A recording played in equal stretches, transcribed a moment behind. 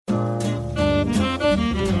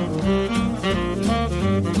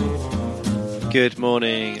Good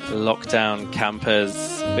morning, lockdown campers.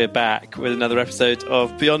 We're back with another episode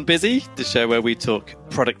of Beyond Busy, the show where we talk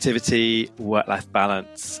productivity, work-life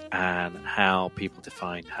balance, and how people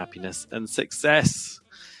define happiness and success.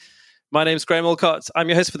 My name's Graham Alcott. I'm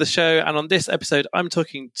your host for the show, and on this episode, I'm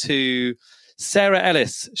talking to Sarah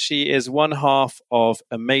Ellis. She is one half of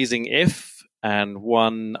Amazing If and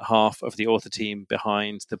one half of the author team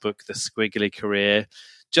behind the book The Squiggly Career.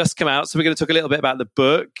 Just come out. So we're going to talk a little bit about the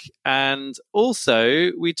book, and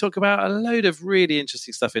also we talk about a load of really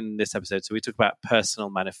interesting stuff in this episode. So we talk about personal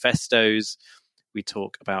manifestos. We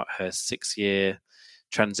talk about her 6-year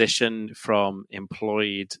transition from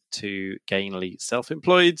employed to gainfully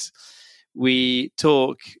self-employed. We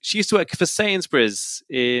talk, she used to work for Sainsbury's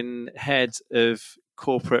in head of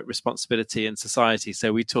corporate responsibility and society.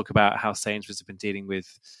 So we talk about how Sainsbury's have been dealing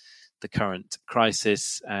with the current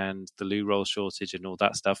crisis and the loo roll shortage and all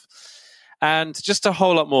that stuff, and just a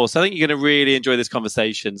whole lot more. So I think you're going to really enjoy this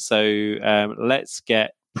conversation. So let's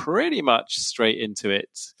get pretty much straight into it.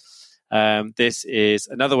 This is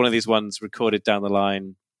another one of these ones recorded down the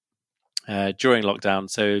line during lockdown.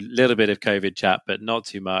 So a little bit of COVID chat, but not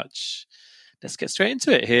too much. Let's get straight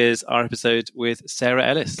into it. Here's our episode with Sarah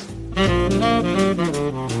Ellis.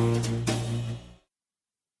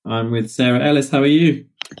 I'm with Sarah Ellis. How are you?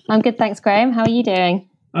 I'm good, thanks, Graham. How are you doing?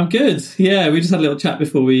 I'm good. Yeah, we just had a little chat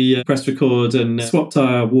before we pressed record and swapped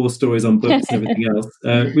our war stories on books and everything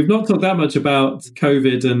else. We've not talked that much about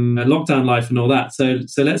COVID and lockdown life and all that. So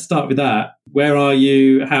let's start with that. Where are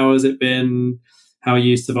you? How has it been? How are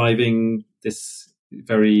you surviving this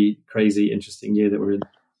very crazy, interesting year that we're in?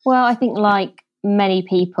 Well, I think like many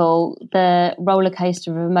people, the roller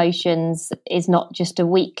coaster of emotions is not just a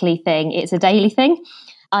weekly thing, it's a daily thing.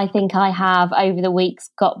 I think I have over the weeks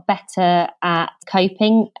got better at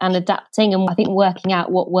coping and adapting, and I think working out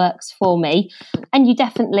what works for me. And you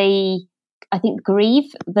definitely, I think, grieve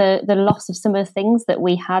the loss of some of the things that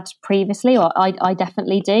we had previously, or I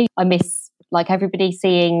definitely do. I miss, like everybody,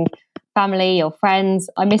 seeing family or friends.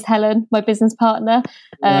 I miss Helen, my business partner,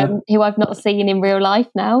 who I've not seen in real life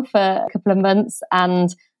now for a couple of months,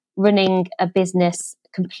 and running a business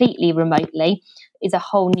completely remotely is a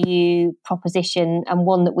whole new proposition, and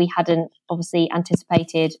one that we hadn't obviously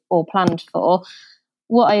anticipated or planned for.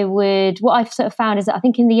 What I've sort of found is that I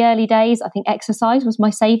think in the early days, I think exercise was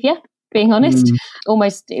my saviour, being honest.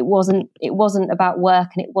 Almost it wasn't about work,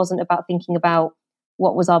 and it wasn't about thinking about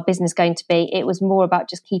what was our business going to be. It was more about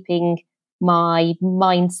just keeping my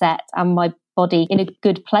mindset and my body in a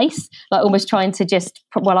good place, like almost trying to just,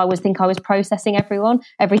 well, I was processing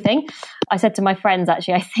everything. I said to my friends,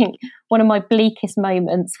 actually, I think one of my bleakest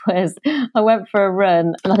moments was I went for a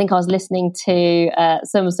run, and I think I was listening to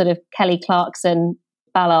some sort of Kelly Clarkson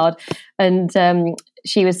ballad, and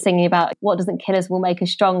she was singing about what doesn't kill us will make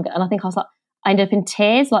us stronger. And I think I ended up in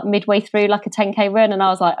tears like midway through like a 10k run, and I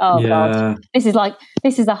was like, oh God, this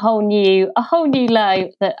is a whole new low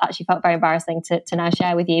that actually felt very embarrassing to now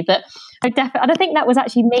share with you. But I think that was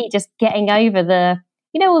actually me just getting over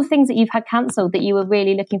all the things that you've had cancelled that you were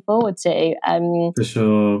really looking forward to. For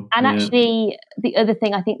sure. And actually, the other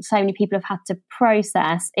thing I think so many people have had to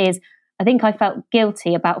process is I think I felt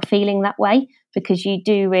guilty about feeling that way, because you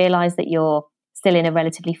do realise that you're still in a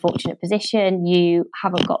relatively fortunate position. You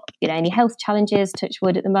haven't got any health challenges, touch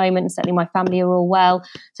wood, at the moment, and certainly my family are all well.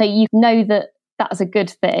 So you know that that's a good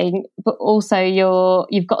thing, but also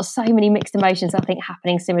you've got so many mixed emotions, I think,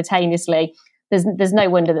 happening simultaneously. There's no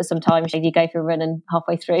wonder that sometimes you go for a run and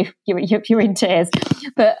halfway through you're in tears.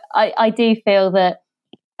 But I do feel that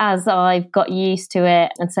as I've got used to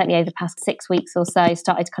it, and certainly over the past 6 weeks or so,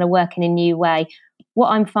 started to kind of work in a new way, what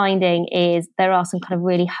I'm finding is there are some kind of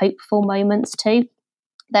really hopeful moments too.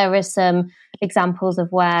 There are some examples of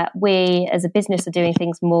where we as a business are doing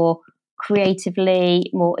things more creatively,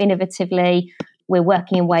 more innovatively. We're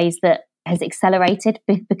working in ways that has accelerated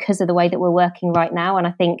because of the way that we're working right now. And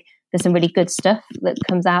I think there's some really good stuff that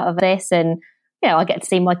comes out of this. And, I get to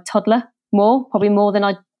see my toddler probably more than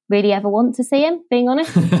I really ever want to see him, being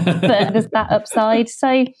honest. But there's that upside.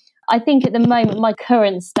 So I think at the moment, my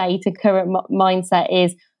current state and current mindset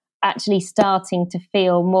is actually starting to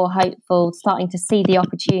feel more hopeful, starting to see the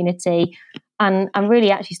opportunity, and I'm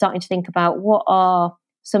really actually starting to think about what are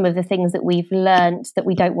some of the things that we've learned that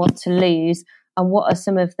we don't want to lose, and what are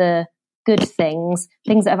some of the good things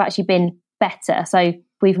that have actually been better. So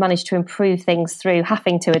we've managed to improve things through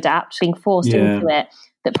having to adapt, being forced into it,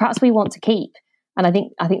 that perhaps we want to keep. And I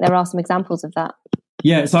think there are some examples of that.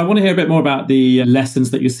 Yeah, so I want to hear a bit more about the lessons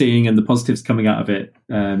that you're seeing and the positives coming out of it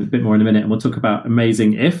a bit more in a minute. And we'll talk about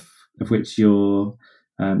Amazing If, of which you're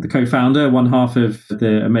the co-founder, one half of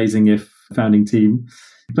the Amazing If founding team.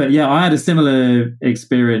 But yeah, I had a similar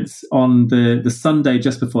experience on the Sunday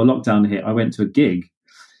just before lockdown hit. I went to a gig,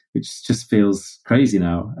 which just feels crazy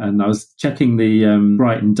now. And I was checking the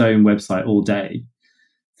Brighton Dome website all day,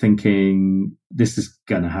 thinking this is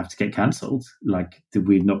going to have to get cancelled. Like,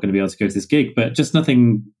 we're not going to be able to go to this gig. But just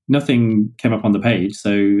nothing came up on the page.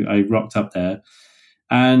 So I rocked up there.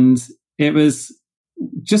 And it was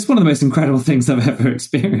just one of the most incredible things I've ever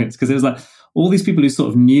experienced, because it was like all these people who sort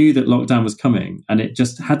of knew that lockdown was coming, and it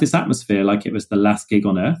just had this atmosphere like it was the last gig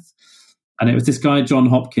on earth. And it was this guy, John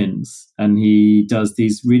Hopkins, and he does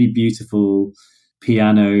these really beautiful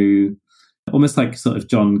piano, almost like sort of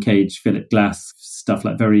John Cage, Philip Glass stuff,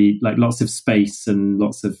 like very, like lots of space and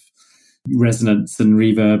lots of resonance and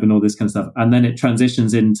reverb and all this kind of stuff. And then it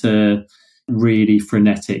transitions into really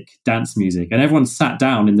frenetic dance music. And everyone sat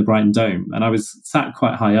down in the Brighton Dome, and I was sat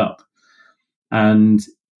quite high up, and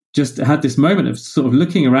just had this moment of sort of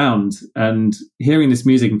looking around and hearing this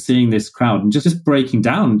music and seeing this crowd and just breaking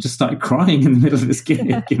down, just started crying in the middle of this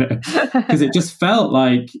gig, you know, because it just felt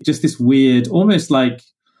like just this weird, almost like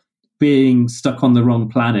being stuck on the wrong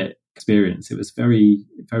planet experience. It was very,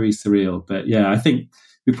 very surreal. But yeah, I think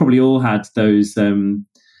we probably all had those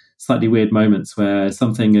slightly weird moments where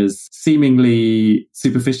something as seemingly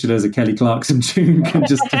superficial as a Kelly Clarkson tune can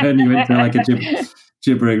just turn you into like a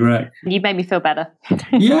gibbering wreck. You made me feel better.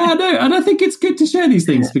 Yeah, no, and I think it's good to share these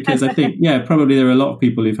things, because I think, yeah, probably there are a lot of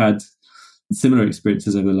people who've had similar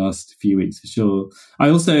experiences over the last few weeks, for sure. I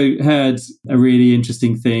also heard a really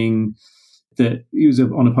interesting thing that he was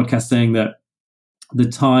on a podcast saying that the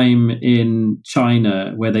time in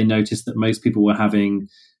China where they noticed that most people were having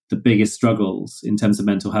the biggest struggles in terms of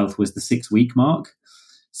mental health was the 6-week mark.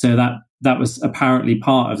 So that was apparently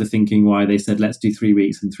part of the thinking why they said, let's do 3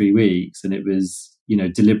 weeks and 3 weeks. And it was, you know,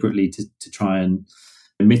 deliberately to try and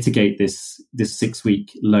mitigate this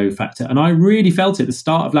 6-week low factor. And I really felt it at the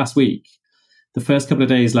start of last week. The first couple of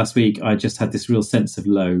days last week, I just had this real sense of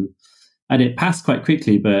low, and it passed quite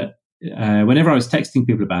quickly. But whenever I was texting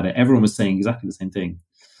people about it, everyone was saying exactly the same thing.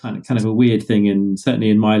 Kind of a weird thing. And certainly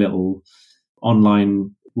in my little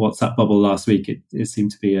online WhatsApp bubble last week, it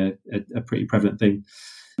seemed to be a pretty prevalent thing.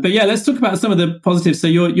 But yeah, let's talk about some of the positives. So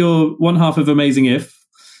you're one half of Amazing If,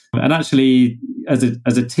 and actually as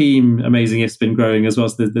a team, Amazing If's been growing as well.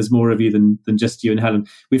 So there's more of you than just you and Helen.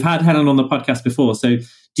 We've had Helen on the podcast before. So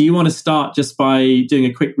do you want to start just by doing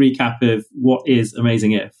a quick recap of what is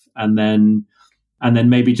Amazing If, and then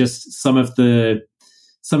maybe just some of the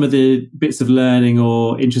bits of learning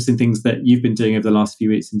or interesting things that you've been doing over the last few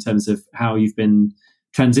weeks in terms of how you've been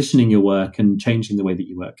transitioning your work and changing the way that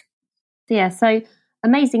you work? Yeah, so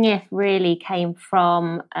Amazing If really came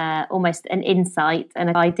from almost an insight and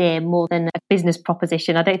an idea more than a business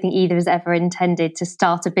proposition. I don't think either has ever intended to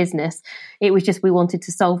start a business. It was just we wanted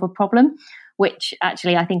to solve a problem, which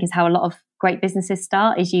actually I think is how a lot of great businesses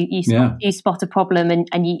start, is you spot a problem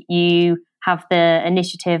and you have the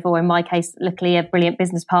initiative, or in my case, luckily a brilliant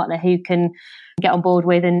business partner who can get on board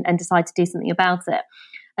with and decide to do something about it.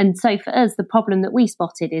 And so for us, the problem that we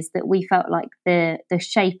spotted is that we felt like the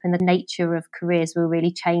shape and the nature of careers were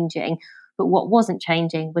really changing. But what wasn't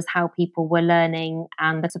changing was how people were learning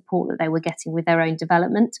and the support that they were getting with their own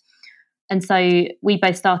development. And so we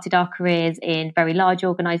both started our careers in very large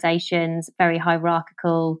organisations, very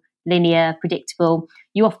hierarchical, linear, predictable.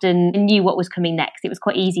 You often knew what was coming next. It was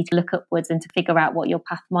quite easy to look upwards and to figure out what your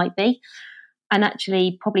path might be. And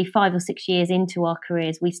actually, probably 5 or 6 years into our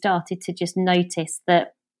careers, we started to just notice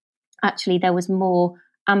that actually there was more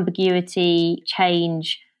ambiguity,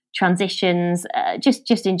 change, transitions,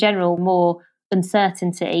 just in general, more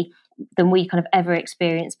uncertainty than we kind of ever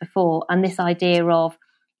experienced before. And this idea of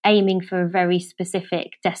aiming for a very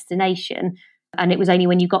specific destination, and it was only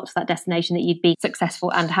when you got to that destination that you'd be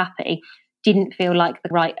successful and happy, didn't feel like the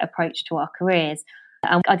right approach to our careers.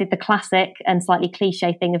 And I did the classic and slightly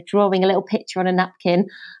cliche thing of drawing a little picture on a napkin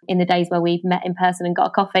in the days where we met in person and got a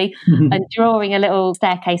coffee, and drawing a little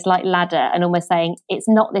staircase-like ladder and almost saying, it's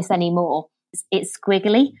not this anymore, it's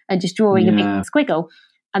squiggly, and just drawing a big squiggle.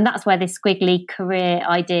 And that's where this squiggly career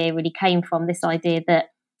idea really came from, this idea that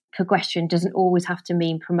progression doesn't always have to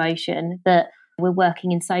mean promotion, that we're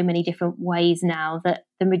working in so many different ways now that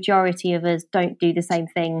the majority of us don't do the same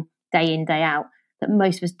thing day in, day out, that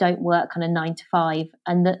most of us don't work kind of 9 to 5,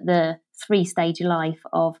 and that the 3-stage life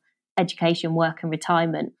of education, work and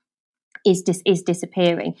retirement is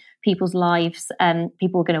disappearing. People's lives,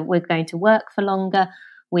 we're going to work for longer.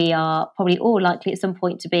 We are probably all likely at some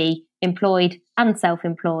point to be employed and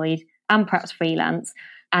self-employed and perhaps freelance.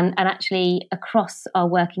 And actually across our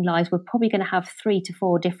working lives, we're probably going to have 3 to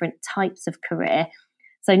 4 different types of career.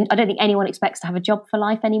 So I don't think anyone expects to have a job for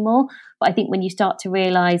life anymore. But I think when you start to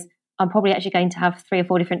realise I'm probably actually going to have 3 or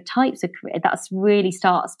 4 different types of career, that really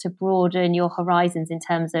starts to broaden your horizons in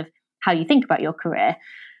terms of how you think about your career.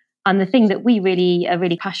 And the thing that we really are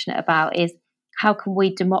really passionate about is how can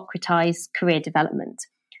we democratise career development?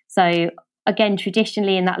 So again,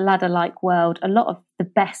 traditionally in that ladder-like world, a lot of the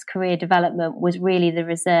best career development was really the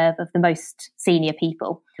reserve of the most senior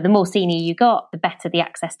people. The more senior you got, the better the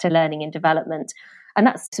access to learning and development. And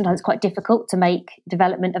that's sometimes quite difficult to make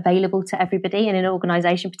development available to everybody in an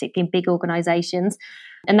organisation, particularly in big organisations.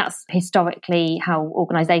 And that's historically how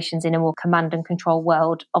organisations in a more command and control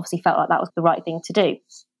world obviously felt like that was the right thing to do.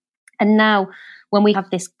 And now when we have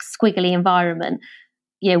this squiggly environment,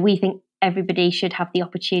 we think everybody should have the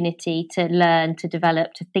opportunity to learn, to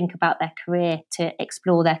develop, to think about their career, to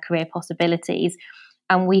explore their career possibilities.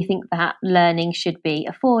 And we think that learning should be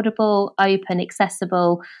affordable, open,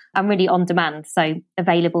 accessible, and really on demand. So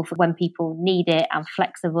available for when people need it and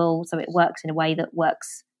flexible. So it works in a way that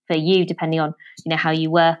works for you, depending on, how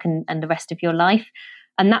you work and the rest of your life.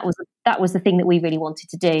 And that was the thing that we really wanted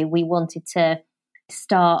to do. We wanted to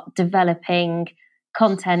start developing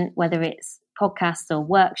content, whether it's podcasts or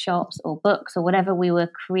workshops or books or whatever we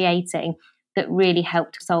were creating, that really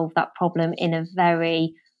helped solve that problem in a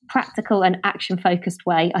very practical and action focused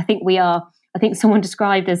way. I think someone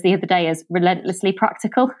described us the other day as relentlessly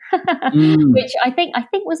practical, which I think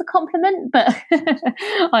was a compliment, but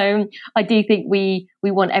I do think we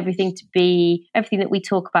want everything that we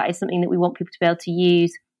talk about is something that we want people to be able to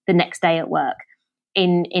use the next day at work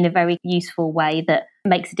in a very useful way that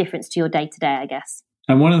makes a difference to your day to day, I guess.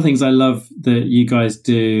 And one of the things I love that you guys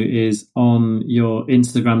do is on your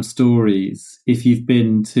Instagram stories, if you've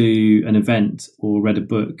been to an event or read a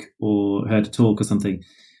book or heard a talk or something.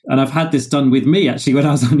 And I've had this done with me actually when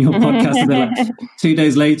I was on your podcast. And then 2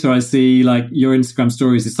 days later, I see your Instagram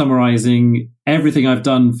stories is summarizing everything I've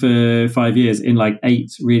done for 5 years in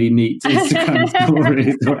 8 really neat Instagram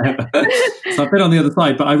stories or whatever. So I've been on the other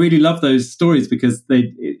side, but I really love those stories because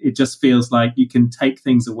it just feels like you can take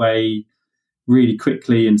things away really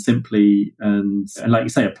quickly and simply and like you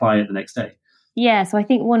say, apply it the next day. Yeah, so I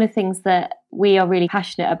think one of the things that we are really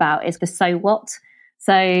passionate about is the so what.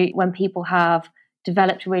 So when people have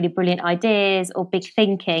developed really brilliant ideas or big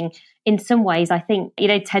thinking, in some ways I think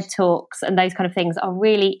TED Talks and those kind of things are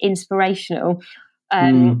really inspirational,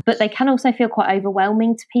 but they can also feel quite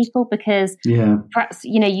overwhelming to people because perhaps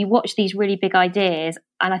you watch these really big ideas,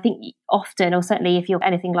 and I think often, or certainly if you're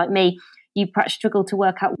anything like me, you perhaps struggle to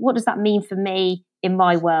work out what does that mean for me in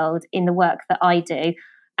my world, in the work that I do.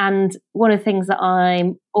 And one of the things that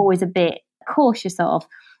I'm always a bit cautious of,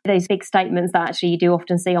 those big statements that actually you do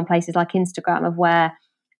often see on places like Instagram, of where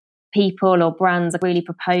people or brands are really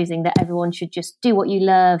proposing that everyone should just do what you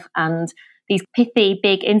love, and these pithy,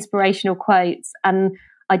 big inspirational quotes. And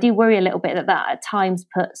I do worry a little bit that at times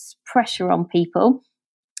puts pressure on people.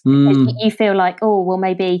 You feel like, oh, well,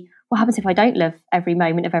 maybe what happens if I don't love every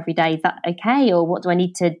moment of every day? Is that okay? Or what do I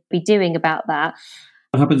need to be doing about that?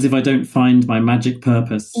 What happens if I don't find my magic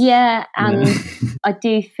purpose? Yeah, and I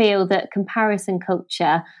do feel that comparison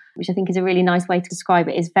culture, which I think is a really nice way to describe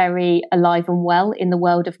it, is very alive and well in the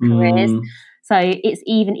world of careers. So it's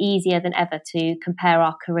even easier than ever to compare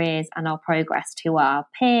our careers and our progress to our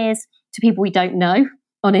peers, to people we don't know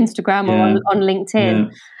on Instagram or on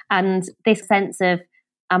LinkedIn. And this sense of,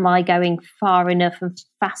 am I going far enough and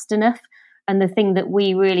fast enough? And the thing that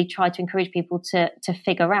we really try to encourage people to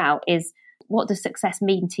figure out is, what does success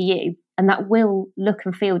mean to you? And that will look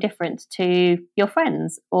and feel different to your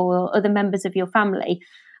friends or other members of your family.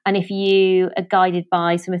 And if you are guided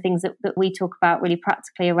by some of the things that we talk about really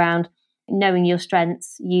practically around knowing your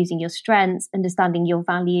strengths, using your strengths, understanding your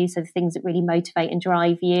values, so the things that really motivate and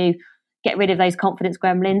drive you, get rid of those confidence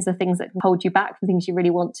gremlins, the things that can hold you back from things you really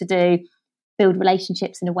want to do, build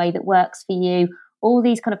relationships in a way that works for you, all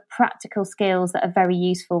these kind of practical skills that are very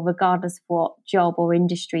useful regardless of what job or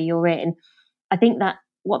industry you're in. I think that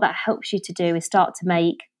what that helps you to do is start to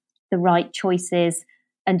make the right choices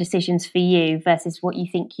and decisions for you versus what you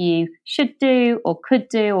think you should do or could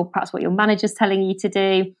do, or perhaps what your manager's telling you to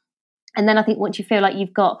do. And then I think once you feel like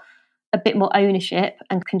you've got a bit more ownership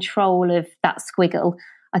and control of that squiggle,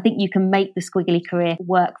 I think you can make the squiggly career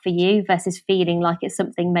work for you versus feeling like it's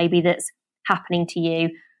something maybe that's happening to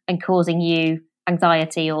you and causing you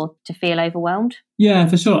anxiety or to feel overwhelmed. Yeah,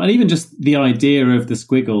 for sure. And even just the idea of the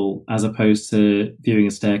squiggle as opposed to viewing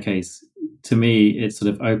a staircase, to me, it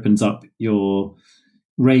sort of opens up your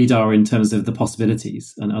radar in terms of the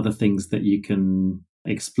possibilities and other things that you can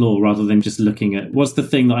explore rather than just looking at what's the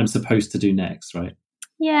thing that I'm supposed to do next, right?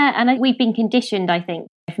 Yeah, and we've been conditioned, I think,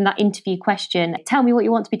 From that interview question, tell me what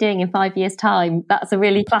you want to be doing in 5 years' time. That's a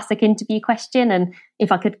really classic interview question. And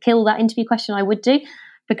if I could kill that interview question, I would do,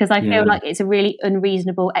 because I feel like it's a really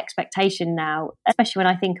unreasonable expectation now, especially when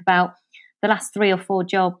I think about the last 3 or 4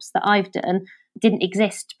 jobs that I've done didn't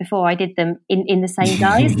exist before I did them in the same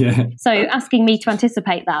guise. So asking me to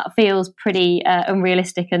anticipate that feels pretty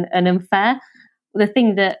unrealistic and unfair. The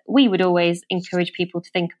thing that we would always encourage people to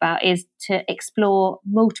think about is to explore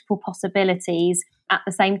multiple possibilities at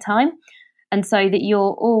the same time. And so that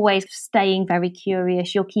you're always staying very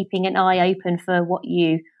curious, you're keeping an eye open for what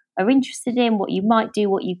you are interested in, what you might do,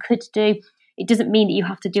 what you could do. It doesn't mean that you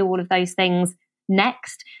have to do all of those things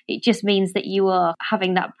next. It just means that you are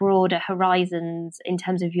having that broader horizons in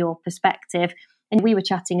terms of your perspective. And we were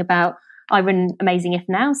chatting about, I run Amazing If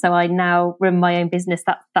now, so I now run my own business.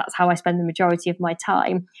 That's how I spend the majority of my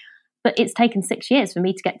time. But it's taken 6 years for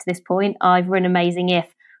me to get to this point. I've run Amazing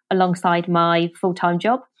If alongside my full-time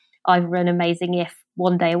job. I've run Amazing If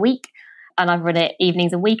 1 day a week, and I've run it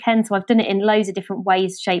evenings and weekends. So I've done it in loads of different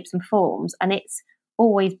ways, shapes and forms. And it's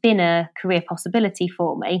always been a career possibility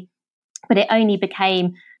for me. But it only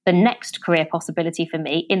became the next career possibility for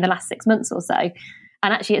me in the last 6 months or so.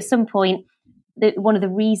 And actually, at some point, one of the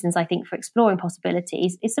reasons I think for exploring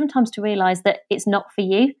possibilities is sometimes to realise that it's not for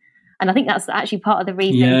you. And I think that's actually part of the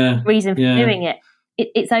reason for doing it.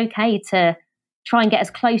 It's okay to try and get as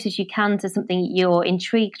close as you can to something you're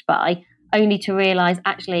intrigued by, only to realise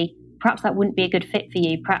actually perhaps that wouldn't be a good fit for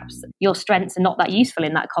you. Perhaps your strengths are not that useful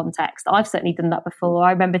in that context. I've certainly done that before.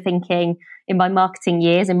 I remember thinking in my marketing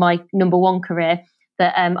years, in my number one career,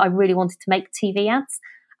 that I really wanted to make TV ads.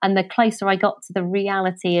 And the closer I got to the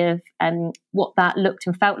reality of what that looked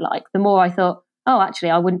and felt like, the more I thought, oh, actually,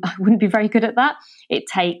 I wouldn't be very good at that. It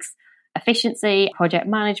takes efficiency, project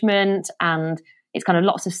management, and it's kind of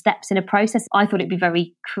lots of steps in a process. I thought it'd be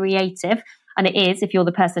very creative, and it is if you're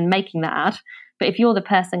the person making the ad. But if you're the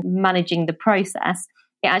person managing the process,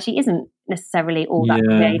 it actually isn't necessarily all that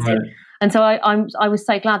creative. Right. And so I was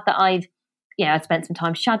so glad that I'd spent some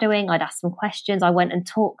time shadowing. I'd asked some questions. I went and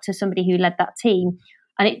talked to somebody who led that team,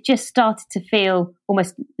 and it just started to feel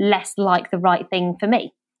almost less like the right thing for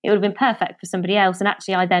me. It would have been perfect for somebody else. And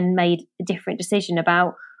actually, I then made a different decision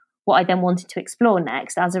about what I then wanted to explore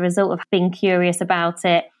next as a result of being curious about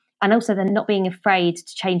it, and also then not being afraid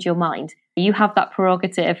to change your mind. You have that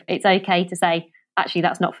prerogative. It's okay to say, actually,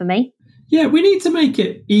 that's not for me. Yeah, we need to make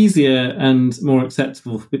it easier and more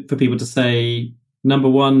acceptable for people to say, number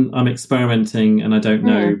one, I'm experimenting and I don't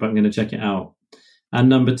know, but I'm going to check it out. And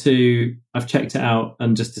number two, I've checked it out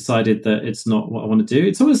and just decided that it's not what I want to do.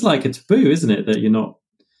 It's almost like a taboo, isn't it? That you're not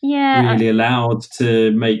really allowed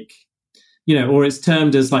to make, or it's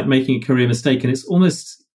termed as like making a career mistake. And it's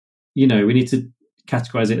almost, we need to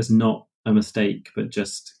categorize it as not a mistake, but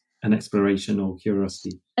just an exploration or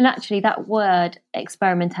curiosity. And actually that word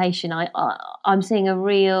experimentation, I'm seeing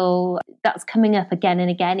that's coming up again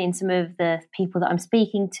and again in some of the people that I'm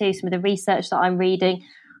speaking to, some of the research that I'm reading.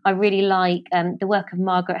 I really like the work of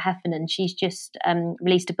Margaret Heffernan. She's just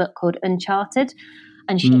released a book called Uncharted.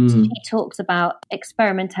 And she talks about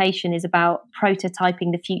experimentation is about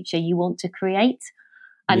prototyping the future you want to create.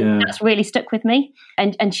 And that's really stuck with me.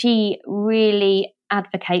 And she really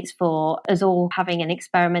advocates for us all having an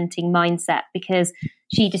experimenting mindset, because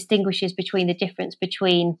she distinguishes between the difference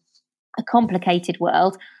between a complicated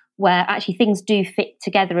world where actually things do fit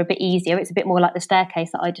together a bit easier. It's a bit more like the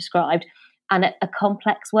staircase that I described, and a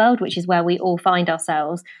complex world, which is where we all find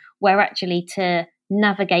ourselves, where actually to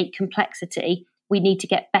navigate complexity, we need to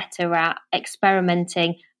get better at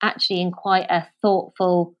experimenting actually in quite a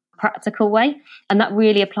thoughtful, practical way. And that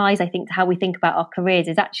really applies, I think, to how we think about our careers,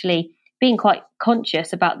 is actually being quite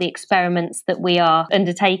conscious about the experiments that we are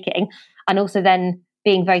undertaking, and also then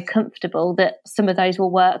being very comfortable that some of those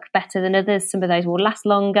will work better than others, some of those will last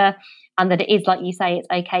longer, and that it is, like you say, it's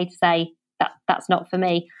okay to say that that's not for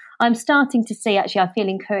me. I'm starting to see, actually, I feel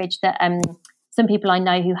encouraged that some people I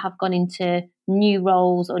know who have gone into new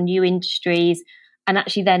roles or new industries, and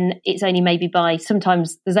actually then it's only maybe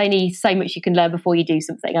sometimes there's only so much you can learn before you do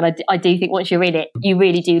something. And I do think once you're in it, you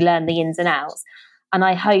really do learn the ins and outs. And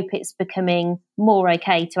I hope it's becoming more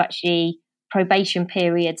okay to actually probation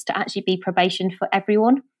periods to actually be probation for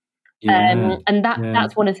everyone. And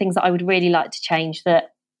that's one of the things that I would really like to change,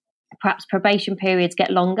 that perhaps probation periods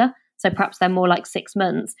get longer. So perhaps they're more like 6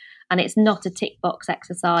 months, and it's not a tick box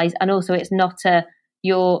exercise. And also it's not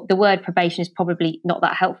the word probation is probably not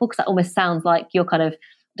that helpful, because that almost sounds like you're kind of,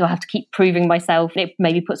 do I have to keep proving myself? And it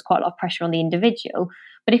maybe puts quite a lot of pressure on the individual.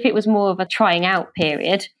 But if it was more of a trying out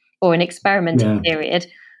period or an experimenting period,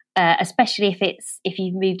 especially if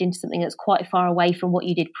you've moved into something that's quite far away from what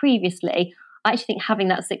you did previously, I actually think having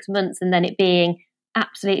that 6 months and then it being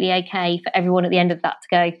absolutely okay for everyone at the end of that to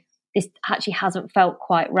go, this actually hasn't felt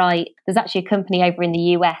quite right. There's actually a company over in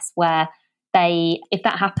the US where if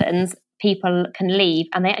that happens, people can leave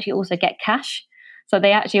and they actually also get cash. So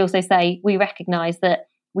they actually also say, we recognise that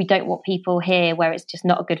we don't want people here where it's just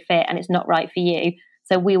not a good fit and it's not right for you.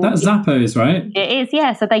 So we will. That's Zappos, right? It is,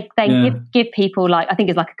 yeah. So they give people I think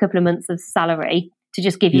it's like a couple of months of salary to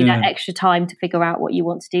just give you that extra time to figure out what you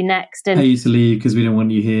want to do next. And pay you to leave because we don't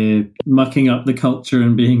want you here mucking up the culture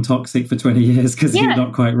and being toxic for 20 years because you're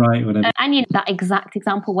not quite right, whatever. And that exact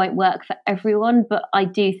example won't work for everyone, but I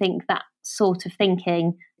do think that sort of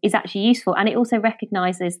thinking is actually useful. And it also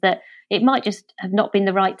recognises that it might just have not been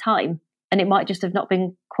the right time and it might just have not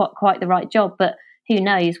been quite the right job. But who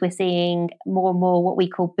knows, we're seeing more and more what we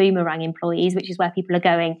call boomerang employees, which is where people are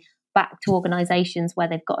going back to organisations where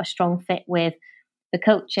they've got a strong fit with the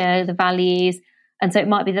culture, the values. And so it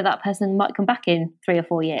might be that person might come back in 3 or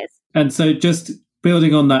 4 years. And so just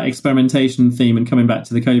building on that experimentation theme and coming back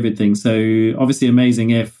to the COVID thing. So obviously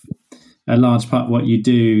amazing if a large part of what you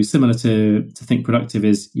do, similar to Think Productive,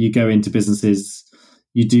 is you go into businesses,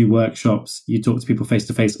 you do workshops, you talk to people face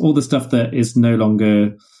to face, all the stuff that is no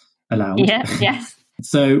longer allowed. Yeah, yes.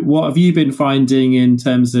 So what have you been finding in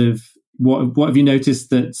terms of what have you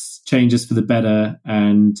noticed that's changes for the better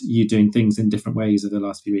and you doing things in different ways over the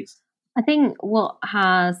last few weeks? I think what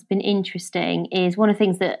has been interesting is one of the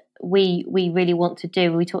things that we really want to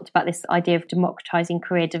do. We talked about this idea of democratizing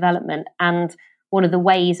career development, and one of the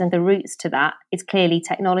ways and the routes to that is clearly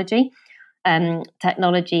technology.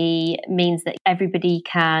 Technology means that everybody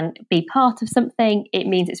can be part of something. It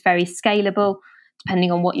means it's very scalable.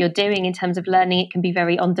 Depending on what you're doing in terms of learning, it can be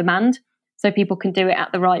very on demand. So people can do it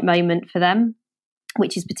at the right moment for them,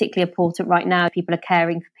 which is particularly important right now. People are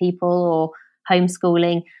caring for people or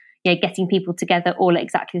homeschooling. Getting people together all at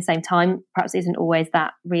exactly the same time perhaps isn't always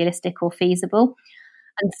that realistic or feasible.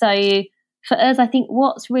 And so for us, I think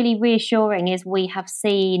what's really reassuring is we have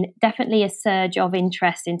seen definitely a surge of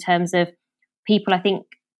interest in terms of people, I think,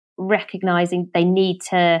 recognising they need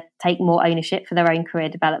to take more ownership for their own career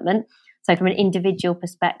development. So from an individual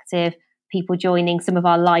perspective, people joining some of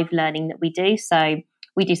our live learning that we do. So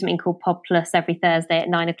we do something called Pod Plus every Thursday at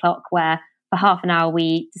 9:00, where for half an hour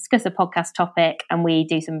we discuss a podcast topic and we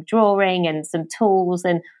do some drawing and some tools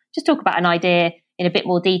and just talk about an idea in a bit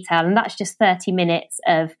more detail. And that's just 30 minutes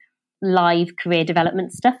of live career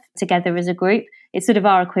development stuff together as a group. It's sort of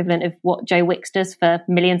our equivalent of what Joe Wicks does for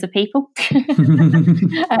millions of people.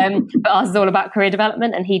 But ours is all about career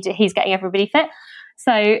development and he's getting everybody fit.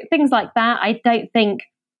 So things like that, I don't think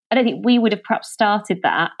we would have perhaps started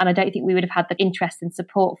that, and I don't think we would have had the interest and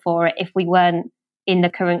support for it if we weren't in the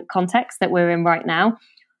current context that we're in right now.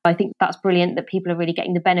 I think that's brilliant that people are really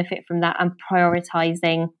getting the benefit from that and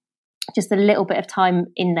prioritising just a little bit of time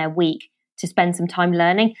in their week to spend some time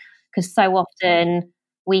learning, because so often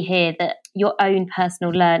we hear that your own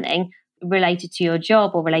personal learning related to your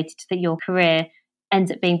job or related to your career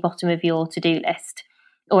ends up being bottom of your to-do list,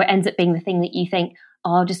 or it ends up being the thing that you think,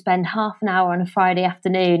 I'll just spend half an hour on a Friday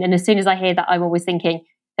afternoon. And as soon as I hear that, I'm always thinking,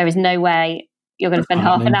 there is no way you're going to spend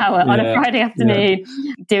half an hour on a Friday afternoon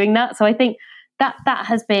doing that. So I think that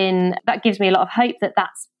gives me a lot of hope that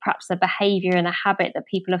that's perhaps a behaviour and a habit that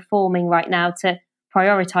people are forming right now to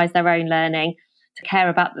prioritise their own learning,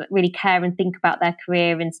 to really care and think about their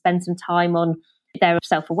career and spend some time on their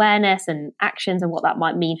self-awareness and actions and what that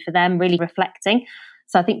might mean for them, really reflecting.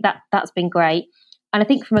 So I think that's been great. And I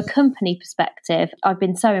think from a company perspective, I've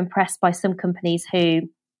been so impressed by some companies who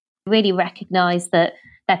really recognise that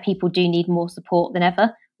their people do need more support than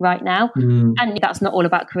ever right now. And that's not all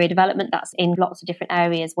about career development. That's in lots of different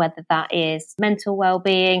areas, whether that is mental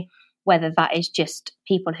well-being, whether that is just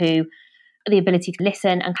people who the ability to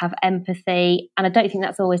listen and have empathy. And I don't think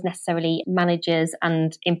that's always necessarily managers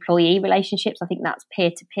and employee relationships. I think that's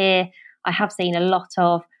peer-to-peer. I have seen a lot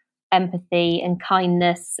of empathy and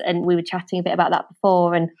kindness, and we were chatting a bit about that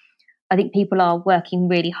before, and I think people are working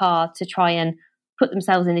really hard to try and put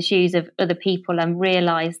themselves in the shoes of other people and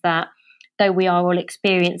realise that though we are all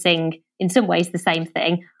experiencing in some ways the same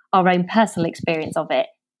thing, our own personal experience of it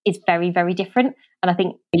is very, very different. And I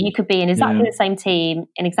think you could be in exactly the same team,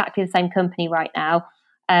 in exactly the same company right now,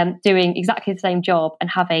 doing exactly the same job and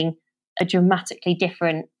having a dramatically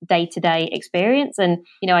different day-to-day experience. And,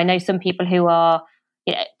 I know some people who are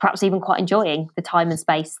perhaps even quite enjoying the time and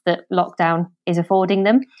space that lockdown is affording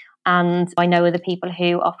them. And I know other people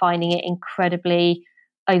who are finding it incredibly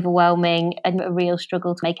overwhelming and a real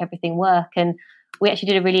struggle to make everything work. And we actually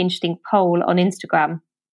did a really interesting poll on Instagram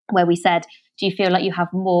where we said, do you feel like you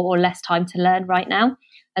have more or less time to learn right now?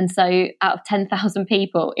 And so out of 10,000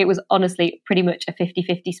 people, it was honestly pretty much a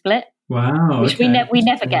 50-50 split. Wow. Which we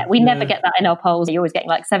never get. We never get that in our polls. You're always getting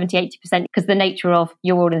like 70-80% because the nature of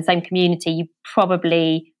you're all in the same community, you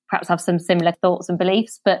probably perhaps have some similar thoughts and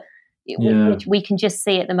beliefs. But we can just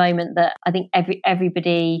see at the moment that I think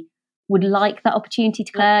everybody would like that opportunity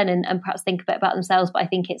to learn and perhaps think a bit about themselves. But I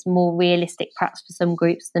think it's more realistic perhaps for some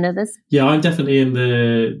groups than others. Yeah, I'm definitely in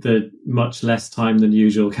the much less time than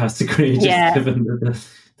usual category, just given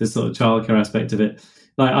the sort of childcare aspect of it.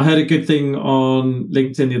 Like, I heard a good thing on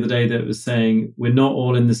LinkedIn the other day that was saying we're not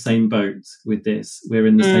all in the same boat with this. We're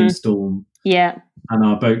in the same storm. Yeah. And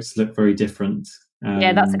our boats look very different.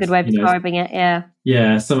 Yeah, that's a good way of describing it. Yeah.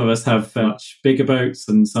 Yeah, some of us have much bigger boats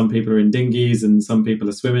and some people are in dinghies and some people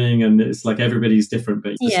are swimming, and it's like everybody's different,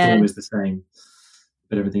 but the storm is the same,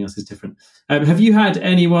 but everything else is different. Have you had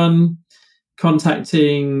anyone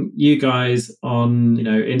contacting you guys on,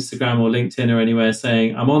 Instagram or LinkedIn or anywhere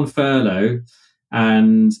saying, I'm on furlough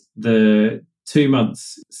and the 2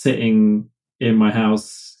 months sitting in my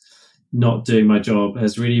house not doing my job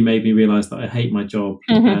has really made me realize that I hate my job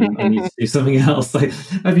and I need to do something else? Like,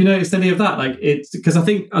 have you noticed any of that? Like, it's because I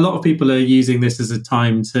think a lot of people are using this as a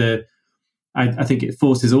time to, I think it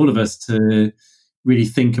forces all of us to really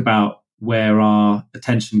think about where our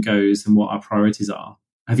attention goes and what our priorities are.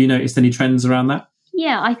 Have you noticed any trends around that?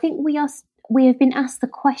 Yeah, I think we have been asked the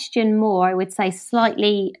question more, I would say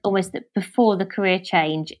slightly almost before the career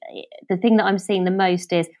change. The thing that I'm seeing the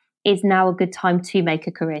most is now a good time to make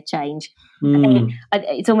a career change. I think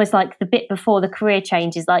it's almost like the bit before the career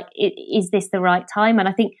change is like, is this the right time? And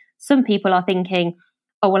I think some people are thinking,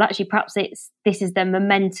 oh, well, actually, perhaps this is the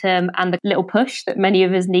momentum and the little push that many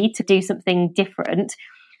of us need to do something different.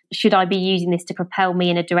 Should I be using this to propel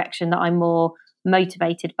me in a direction that I'm more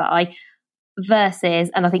motivated by?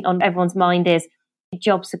 Versus, and I think on everyone's mind is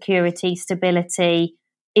job security, stability.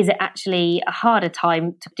 Is it actually a harder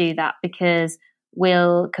time to do that? Because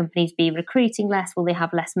will companies be recruiting less? Will they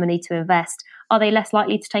have less money to invest? Are they less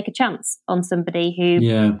likely to take a chance on somebody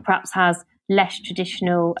who perhaps has less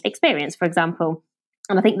traditional experience, for example?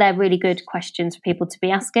 And I think they're really good questions for people to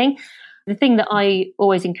be asking. The thing that I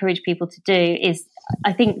always encourage people to do is,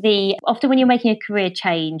 I think often when you're making a career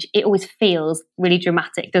change, it always feels really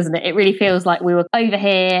dramatic, doesn't it? It really feels like we were over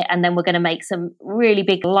here and then we're going to make some really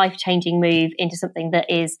big life-changing move into something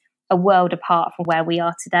that is a world apart from where we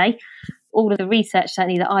are today. All of the research,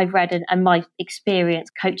 certainly that I've read and my experience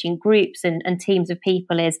coaching groups and teams of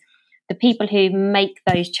people, is the people who make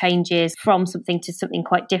those changes from something to something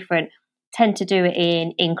quite different tend to do it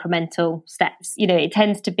in incremental steps. It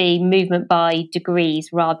tends to be movement by degrees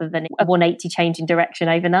rather than a 180 change in direction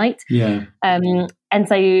overnight. Yeah. And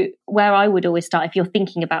so where I would always start, if you're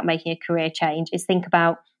thinking about making a career change, is think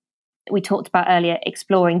about, we talked about earlier,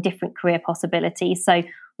 exploring different career possibilities. So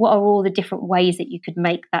what are all the different ways that you could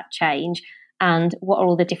make that change, and what are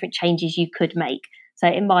all the different changes you could make? So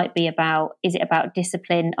it might be is it about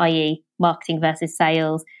discipline, i.e. marketing versus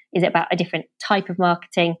sales? Is it about a different type of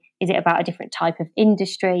marketing? Is it about a different type of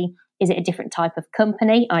industry? Is it a different type of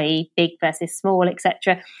company, i.e. big versus small,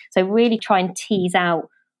 etc.? So really try and tease out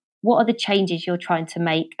what are the changes you're trying to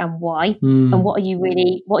make and why, and what are you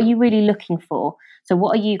really looking for? So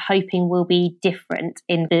what are you hoping will be different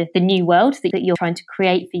in the new world that you're trying to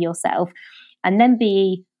create for yourself? And then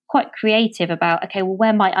be quite creative about, okay, well,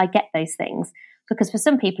 where might I get those things? Because for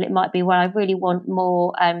some people, it might be, well, I really want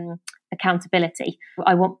more accountability.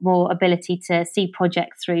 I want more ability to see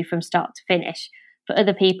projects through from start to finish. For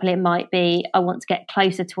other people, it might be, I want to get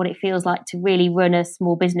closer to what it feels like to really run a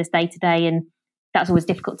small business day to day. And that's always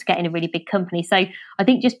difficult to get in a really big company. So I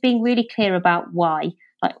think just being really clear about why.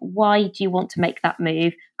 Like, why do you want to make that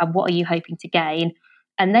move and what are you hoping to gain?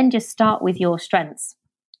 And then just start with your strengths.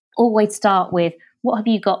 Always start with, what have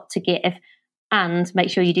you got to give? And make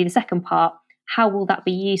sure you do the second part. How will that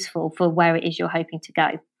be useful for where it is you're hoping to go?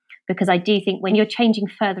 Because I do think when you're changing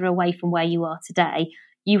further away from where you are today,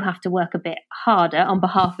 you have to work a bit harder on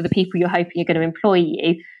behalf of the people you're hoping are going to employ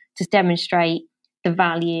you to demonstrate the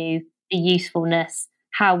value, the usefulness,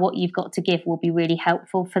 how what you've got to give will be really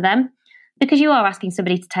helpful for them. Because you are asking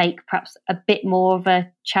somebody to take perhaps a bit more of a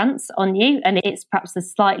chance on you, and it's perhaps a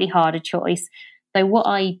slightly harder choice. Though what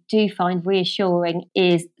I do find reassuring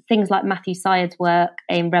is things like Matthew Syed's work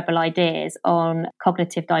in Rebel Ideas on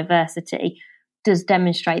cognitive diversity does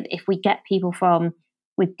demonstrate that if we get people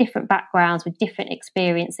with different backgrounds, with different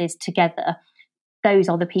experiences together, those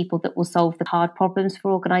are the people that will solve the hard problems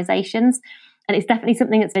for organisations. And it's definitely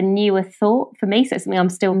something that's a newer thought for me, so it's something I'm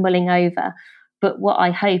still mulling over. But what I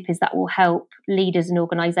hope is that will help leaders and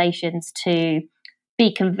organisations to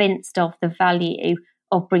be convinced of the value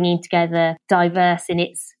of bringing together diverse in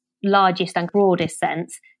its largest and broadest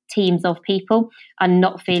sense teams of people, and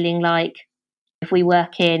not feeling like if we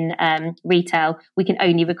work in retail, we can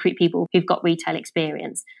only recruit people who've got retail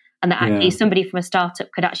experience, and that actually somebody from a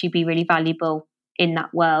startup could actually be really valuable in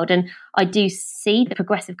that world. And I do see the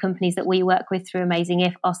progressive companies that we work with through Amazing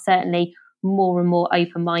If are certainly more and more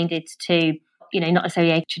open-minded to, not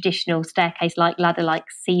necessarily a traditional staircase like ladder like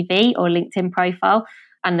CV or LinkedIn profile.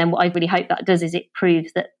 And then what I really hope that does is it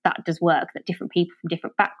proves that does work, that different people from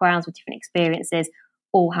different backgrounds with different experiences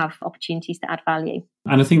all have opportunities to add value.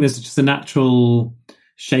 And I think there's just a natural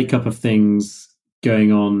shake-up of things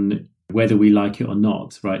going on, whether we like it or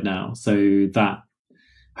not right now. So that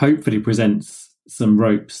hopefully presents some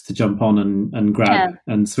ropes to jump on and grab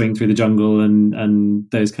and swing through the jungle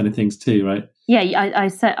and those kind of things too, right? Yeah,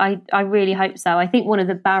 I really hope so. I think one of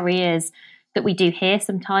the barriers that we do hear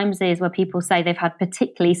sometimes is where people say they've had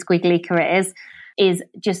particularly squiggly careers is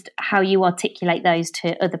just how you articulate those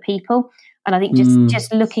to other people. And I think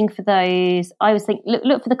just looking for those, I always think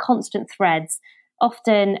look for the constant threads.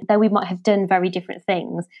 Often, though we might have done very different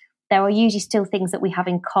things, there are usually still things that we have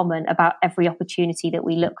in common about every opportunity that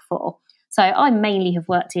we look for. So I mainly have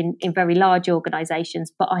worked in very large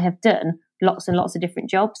organisations, but I have done lots and lots of different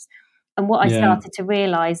jobs. And what I started to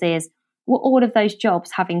realise is what all of those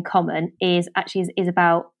jobs have in common is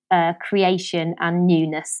about creation and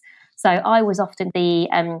newness. So I was often the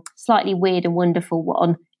slightly weird and wonderful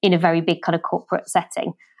one in a very big kind of corporate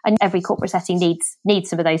setting. And every corporate setting needs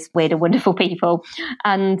some of those weird and wonderful people.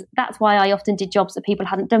 And that's why I often did jobs that people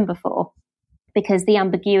hadn't done before, because the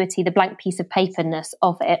ambiguity, the blank piece of paperness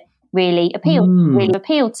of it really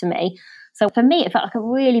appealed to me. So for me, it felt like a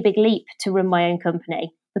really big leap to run my own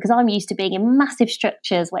company, because I'm used to being in massive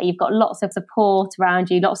structures where you've got lots of support around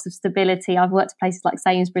you, lots of stability. I've worked at places like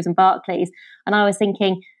Sainsbury's and Barclays, and I was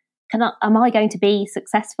thinking, am I going to be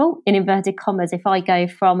successful, in inverted commas, if I go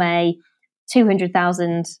from a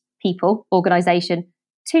 200,000 people organisation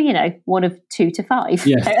to, one of 2 to 5?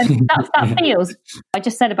 Yeah. That feels, I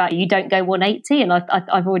just said about you don't go 180, and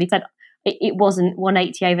I've already said it wasn't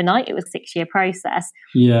 180 overnight, it was a 6-year process.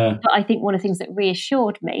 Yeah. But I think one of the things that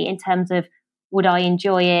reassured me in terms of would I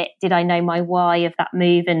enjoy it, did I know my why of that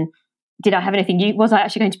move, and did I have anything, was I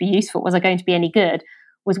actually going to be useful, was I going to be any good,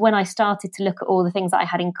 was when I started to look at all the things that I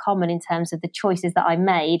had in common in terms of the choices that I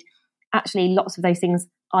made. Actually, lots of those things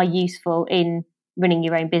are useful in running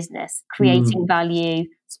your own business, creating value,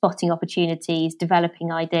 spotting opportunities,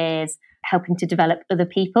 developing ideas, helping to develop other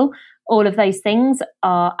people. All of those things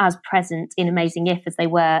are as present in Amazing If as they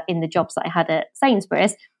were in the jobs that I had at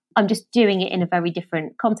Sainsbury's. I'm just doing it in a very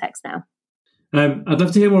different context now. I'd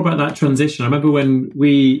love to hear more about that transition. I remember when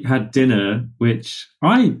we had dinner, which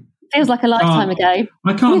feels like a lifetime ago.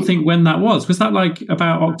 I can't think when that was. Was that like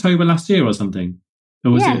about October last year or something?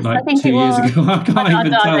 Or was it like 2 years ago? I can't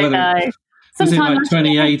even tell. I don't know. Was it like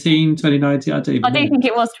 2018, 2019? I don't even know. Think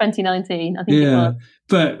it was 2019. I think it was.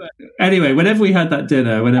 But anyway, whenever we had that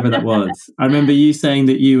dinner, whenever that was, I remember you saying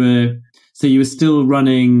that you were still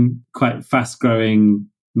running quite fast-growing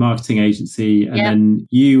marketing agency, and then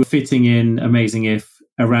you were fitting in Amazing If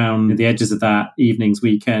around the edges of that, evenings,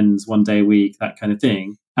 weekends, 1 day a week, that kind of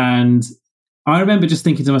thing. And I remember just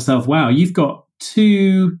thinking to myself, wow, you've got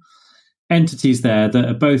 2 entities there that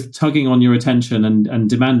are both tugging on your attention and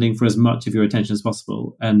demanding for as much of your attention as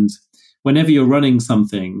possible. And whenever you're running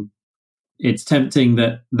something, it's tempting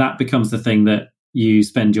that becomes the thing that you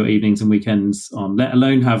spend your evenings and weekends on, let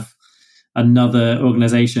alone have another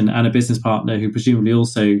organization and a business partner who presumably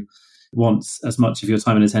also wants as much of your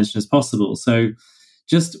time and attention as possible. So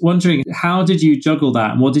just wondering, how did you juggle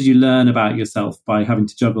that, and what did you learn about yourself by having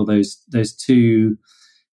to juggle those 2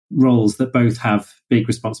 roles that both have big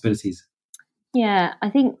responsibilities? Yeah, I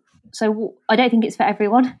think so. I don't think it's for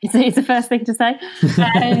everyone. It's the first thing to say.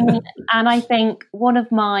 And I think one of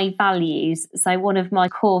my values, so one of my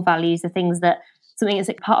core values, something that's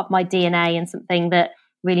part of my DNA and something that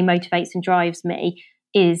really motivates and drives me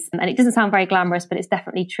is, and it doesn't sound very glamorous, but it's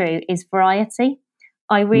definitely true, is variety.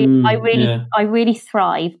 I really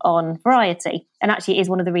thrive on variety. And actually it is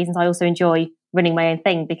one of the reasons I also enjoy running my own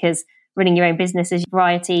thing, because running your own business is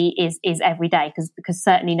variety is every day, because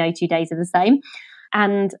certainly no 2 days are the same.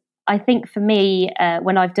 And I think for me,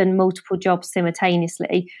 when I've done multiple jobs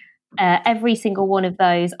simultaneously, every single one of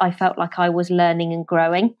those, I felt like I was learning and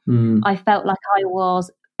growing. I felt like I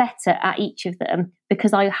was better at each of them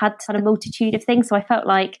because I had a multitude of things. So I felt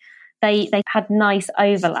like they had nice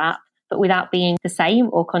overlap, but without being the same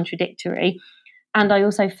or contradictory. And I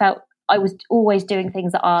also felt I was always doing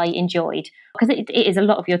things that I enjoyed, because it is a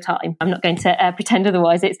lot of your time. I'm not going to pretend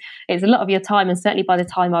otherwise. It's a lot of your time, and certainly by the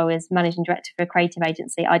time I was managing director for a creative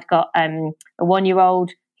agency, I'd got a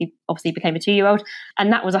 1-year-old who obviously became a 2-year-old,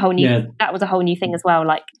 and that was a whole new thing as well.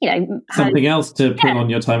 Like, something else to pull on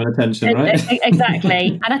your time and attention, right?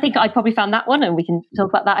 Exactly. And I think I probably found that one, and we can talk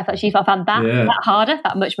about that. I found that harder,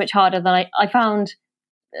 that much harder than I found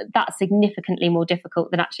that significantly more difficult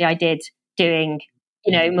than actually I did doing,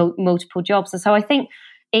 multiple jobs. And so I think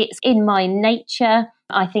it's in my nature.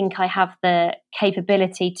 I think I have the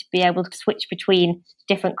capability to be able to switch between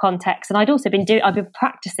different contexts. And I've been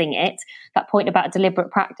practicing it, that point about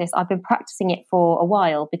deliberate practice. I've been practicing it for a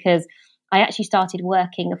while, because I actually started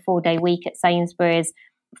working a 4-day week at Sainsbury's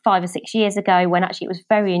 5 or 6 years ago, when actually it was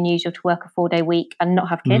very unusual to work a 4-day week and not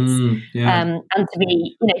have kids. And to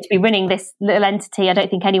be running this little entity, I don't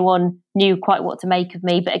think anyone knew quite what to make of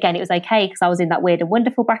me. But again, it was okay, because I was in that weird and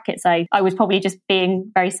wonderful bracket. So I was probably just being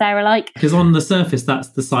very Sarah-like. Because on the surface,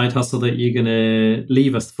 that's the side hustle that you're going to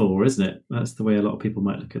leave us for, isn't it? That's the way a lot of people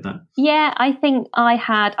might look at that. Yeah, I think I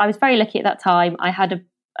was very lucky at that time. I had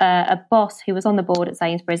a boss who was on the board at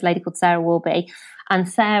Sainsbury's, a lady called Sarah Ellis. And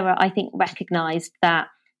Sarah, I think, recognised that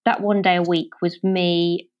 1 day a week was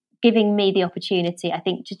giving me the opportunity, I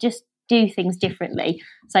think, to just do things differently.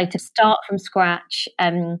 So to start from scratch,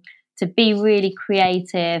 to be really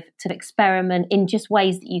creative, to experiment in just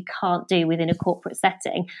ways that you can't do within a corporate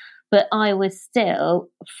setting. But I was still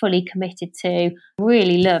fully committed to,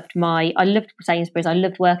 I loved Sainsbury's, I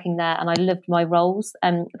loved working there, and I loved my roles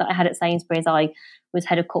that I had at Sainsbury's. I was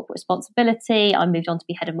head of corporate responsibility, I moved on to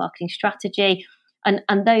be head of marketing strategy, and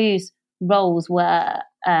those roles were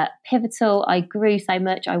pivotal. I grew so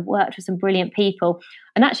much. I worked with some brilliant people.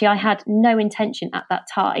 And actually, I had no intention at that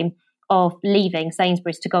time of leaving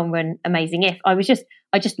Sainsbury's to go and run Amazing If.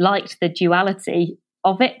 I just liked the duality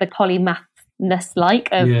of it, the polymathness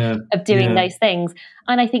of doing those things.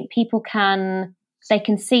 And I think people can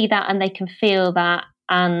see that, and they can feel that.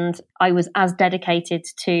 And I was as dedicated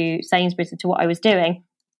to Sainsbury's and to what I was doing.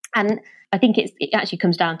 And I think it actually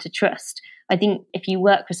comes down to trust. I think if you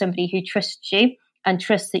work with somebody who trusts you and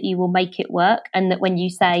trusts that you will make it work, and that when you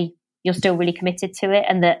say you're still really committed to it,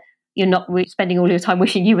 and that you're not spending all your time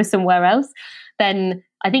wishing you were somewhere else, then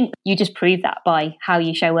I think you just prove that by how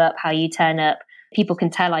you show up, how you turn up. People can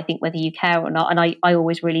tell, I think, whether you care or not. And I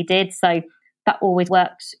always really did. So that always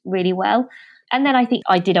worked really well. And then I think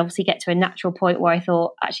I did obviously get to a natural point where I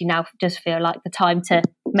thought, actually, now does feel like the time to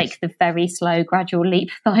make the very slow, gradual leap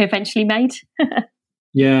that I eventually made.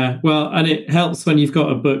 Yeah, well, and it helps when you've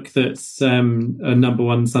got a book that's a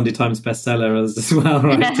 #1 Sunday Times bestseller as well,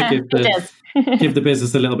 right? To give the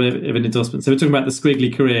business a little bit of an endorsement. So we're talking about the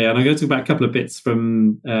Squiggly Career, and I'm going to talk about a couple of bits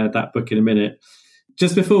from that book in a minute.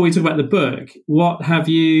 Just before we talk about the book, what have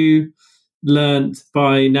you learnt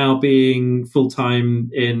by now being full-time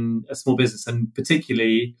in a small business, and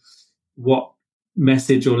particularly what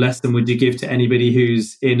message or lesson would you give to anybody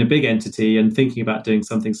who's in a big entity and thinking about doing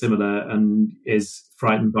something similar and is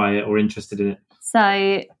frightened by it or interested in it?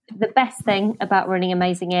 So the best thing about running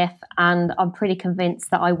Amazing If, and I'm pretty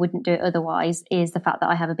convinced that I wouldn't do it otherwise, is the fact that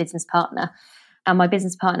I have a business partner. And my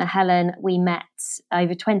business partner, Helen, we met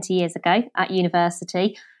over 20 years ago at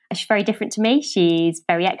university. She's very different to me. She's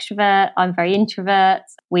very extrovert. I'm very introvert.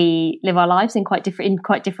 We live our lives in quite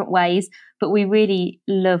different ways, but we really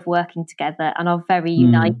love working together and are very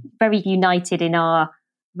united in our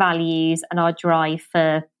values and our drive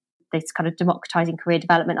for this kind of democratizing career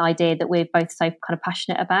development idea that we're both so kind of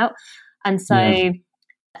passionate about. And so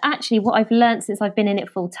actually what I've learned since I've been in it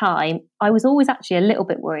full time, I was always actually a little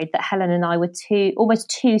bit worried that Helen and I were almost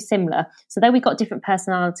too similar. So though we've got different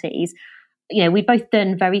personalities, we'd both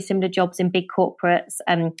done very similar jobs in big corporates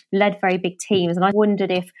and led very big teams. And I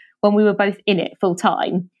wondered if when we were both in it full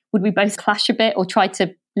time, would we both clash a bit or try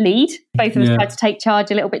to lead? Both of us tried to take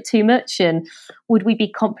charge a little bit too much. And would we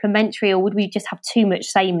be complementary, or would we just have too much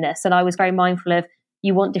sameness? And I was very mindful of,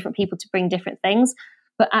 you want different people to bring different things.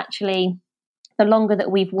 But actually, the longer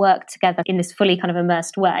that we've worked together in this fully kind of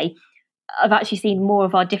immersed way, I've actually seen more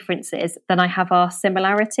of our differences than I have our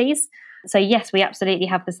similarities. So yes, we absolutely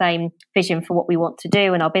have the same vision for what we want to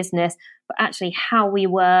do in our business, but actually how we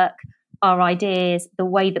work, our ideas, the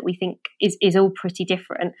way that we think is all pretty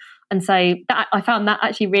different. And so that, I found that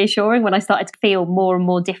actually reassuring when I started to feel more and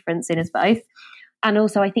more difference in us both. And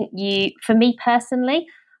also I think for me personally,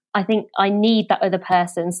 I think I need that other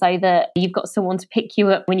person, so that you've got someone to pick you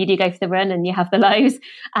up when you do go for the run and you have the lows,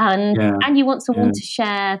 and you want someone to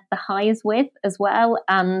share the highs with as well.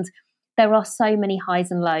 And there are so many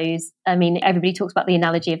highs and lows. I mean, everybody talks about the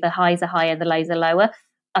analogy of the highs are higher, the lows are lower.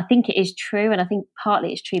 I think it is true, and I think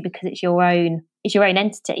partly it's true because it's your own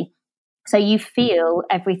entity. So you feel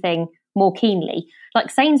everything more keenly. Like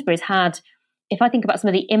Sainsbury's had, if I think about some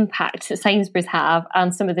of the impacts that Sainsbury's have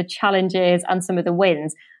and some of the challenges and some of the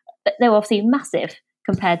wins, they were obviously massive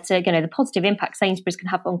compared to, the positive impact Sainsbury's can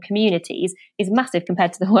have on communities is massive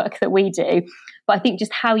compared to the work that we do. But I think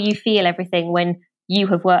just how you feel everything when you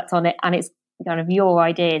have worked on it and it's kind of your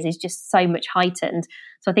ideas is just so much heightened.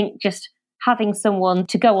 So I think just having someone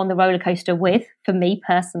to go on the roller coaster with, for me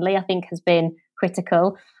personally, I think has been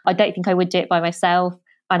critical. I don't think I would do it by myself.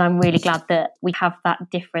 And I'm really glad that we have that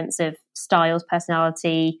difference of styles,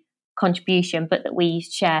 personality, contribution, but that we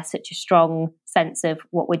share such a strong sense of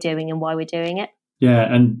what we're doing and why we're doing it. Yeah,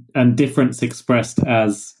 and difference expressed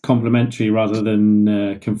as complementary rather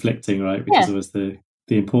than conflicting, right? Which is always the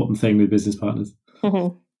important thing with business partners.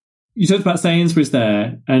 Mm-hmm. You talked about Sainsbury's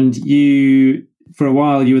there, and you, for a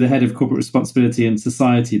while, you were the head of corporate responsibility and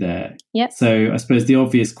society there. Yeah. So I suppose the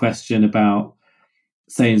obvious question about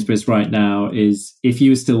Sainsbury's right now is, if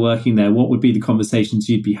you were still working there, what would be the conversations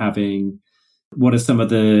you'd be having? What are some of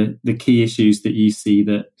the key issues that you see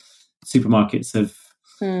that supermarkets have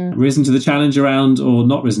risen to the challenge around or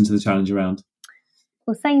not risen to the challenge around?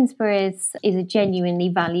 Well, Sainsbury's is a genuinely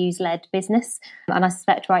values-led business. And I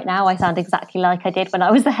suspect right now I sound exactly like I did when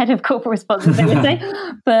I was the head of corporate responsibility.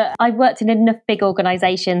 But I've worked in enough big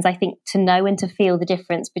organisations, I think, to know and to feel the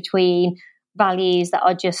difference between values that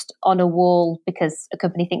are just on a wall because a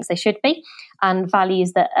company thinks they should be, and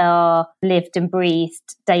values that are lived and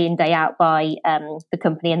breathed day in, day out by the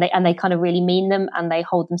company, and they kind of really mean them and they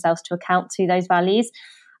hold themselves to account to those values.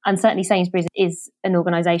 And certainly Sainsbury's is an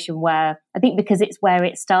organisation where I think, because it's where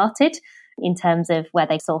it started in terms of where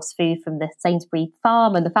they source food from the Sainsbury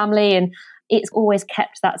farm and the family, and it's always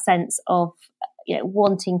kept that sense of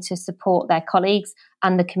wanting to support their colleagues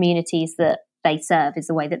and the communities that they serve, is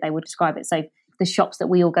the way that they would describe it. So the shops that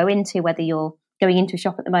we all go into, whether you're going into a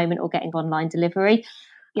shop at the moment or getting online delivery,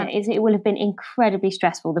 it will have been incredibly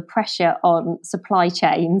stressful, the pressure on supply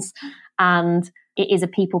chains, and it is a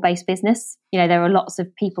people-based business. There are lots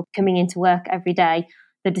of people coming into work every day.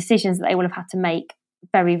 The decisions that they will have had to make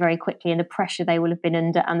very, very quickly, and the pressure they will have been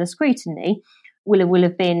under and the scrutiny will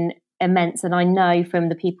have been immense. And I know from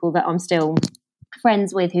the people that I'm still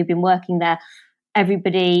friends with who've been working there,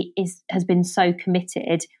 everybody has been so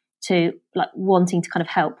committed to wanting to kind of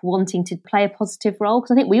help, wanting to play a positive role.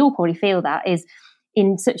 Because I think we all probably feel that is,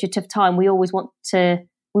 in such a tough time, we always want to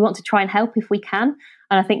try and help if we can.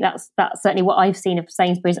 And I think that's certainly what I've seen of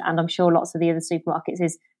Sainsbury's, and I'm sure lots of the other supermarkets,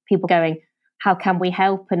 is people going, how can we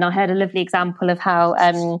help? And I heard a lovely example of how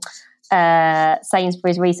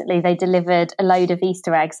Sainsbury's recently, they delivered a load of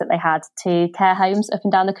Easter eggs that they had to care homes up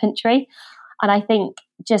and down the country. And I think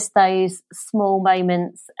just those small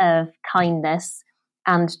moments of kindness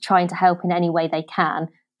and trying to help in any way they can,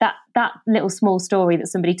 that little small story that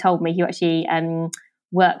somebody told me who actually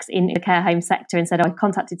works in the care home sector, and said, I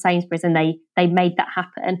contacted Sainsbury's and they made that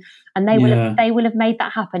happen. And they will have made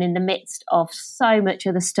that happen in the midst of so much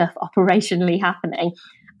other stuff operationally happening.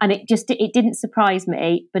 And it didn't surprise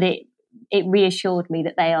me, but it reassured me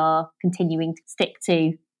that they are continuing to stick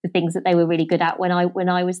to the things that they were really good at when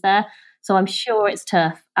I was there. So I'm sure it's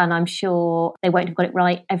tough, and I'm sure they won't have got it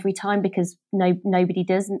right every time, because nobody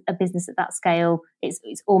does. A business at that scale,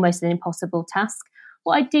 it's almost an impossible task.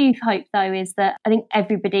 What I do hope, though, is that I think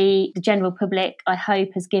everybody, the general public, I hope,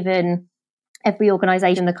 has given every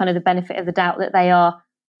organisation the kind of the benefit of the doubt that they are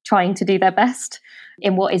trying to do their best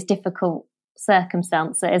in what is difficult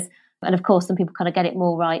circumstances. And of course, some people kind of get it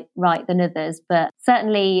more right than others. But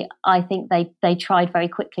certainly, I think they tried very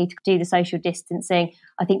quickly to do the social distancing.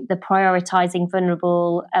 I think the prioritising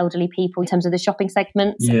vulnerable elderly people in terms of the shopping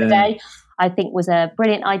segments of the day, I think was a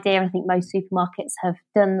brilliant idea. I think most supermarkets have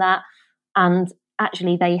done that. And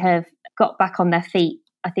actually, they have got back on their feet,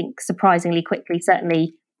 I think, surprisingly quickly.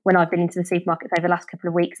 Certainly, when I've been into the supermarkets over the last couple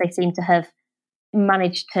of weeks, they seem to have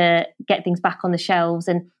managed to get things back on the shelves.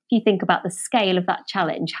 And if you think about the scale of that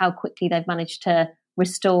challenge, how quickly they've managed to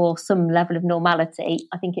restore some level of normality,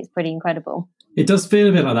 I think it's pretty incredible. It does feel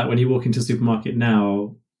a bit like that when you walk into a supermarket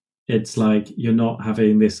now. It's like you're not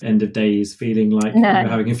having this end of days feeling like you were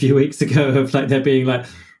having a few weeks ago, of like there being like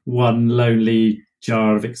one lonely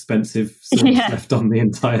jar of expensive sauce left on the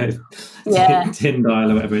entire tin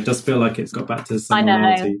aisle or whatever. It does feel like it's got back to some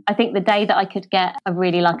normality. I think the day that I could get a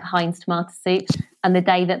really like a Heinz tomato soup, and the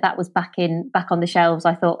day that was back on the shelves,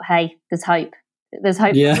 I thought, hey, there's hope. There's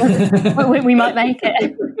hope. Yeah. we might make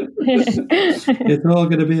it. It's all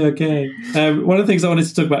going to be okay. One of the things I wanted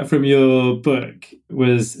to talk about from your book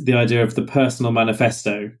was the idea of the personal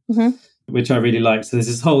manifesto. Mm-hmm. which I really like. So there's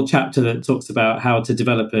this whole chapter that talks about how to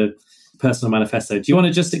develop a personal manifesto. Do you want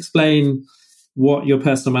to just explain what your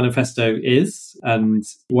personal manifesto is and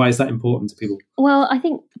why is that important to people? Well, I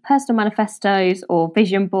think personal manifestos or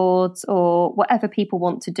vision boards or whatever people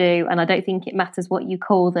want to do, and I don't think it matters what you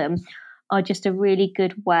call them, are just a really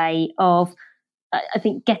good way of, I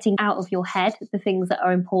think, getting out of your head the things that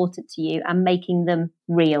are important to you and making them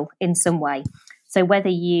real in some way. So whether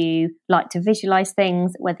you like to visualize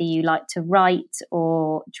things, whether you like to write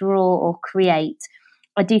or draw or create,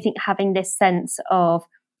 I do think having this sense of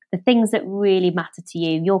the things that really matter to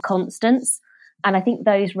you, your constants. And I think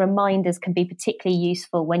those reminders can be particularly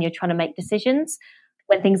useful when you're trying to make decisions,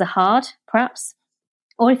 when things are hard, perhaps.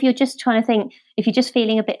 Or if you're just trying to think, if you're just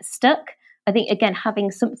feeling a bit stuck, I think, again,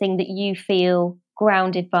 having something that you feel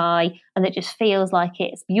grounded by and that just feels like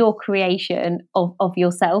it's your creation of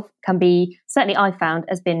yourself can be, certainly I found,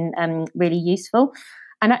 has been really useful.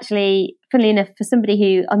 And actually, funnily enough, for somebody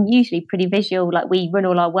who, I'm usually pretty visual, like we run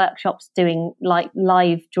all our workshops doing like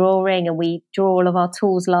live drawing and we draw all of our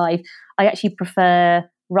tools live. I actually prefer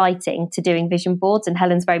writing to doing vision boards, and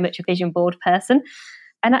Helen's very much a vision board person.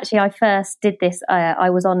 And actually, I first did this,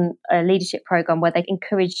 I was on a leadership program where they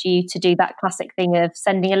encouraged you to do that classic thing of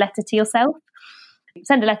sending a letter to yourself.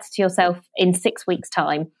 Send a letter to yourself in 6 weeks'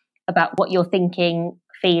 time about what you're thinking,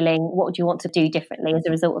 feeling, what would you want to do differently as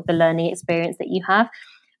a result of the learning experience that you have.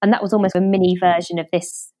 And that was almost a mini version of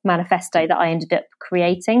this manifesto that I ended up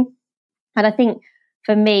creating. And I think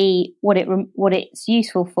for me, what it's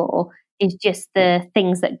useful for is just the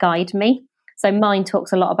things that guide me. So mine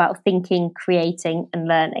talks a lot about thinking, creating and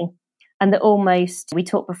learning. And that almost, we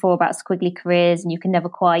talked before about squiggly careers and you can never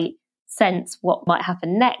quite sense what might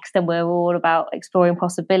happen next. And we're all about exploring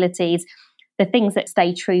possibilities. The things that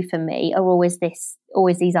stay true for me are always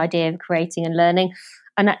these ideas of creating and learning,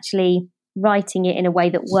 and actually writing it in a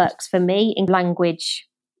way that works for me in language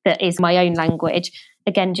that is my own language.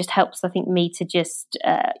 Again, just helps, I think, me to just,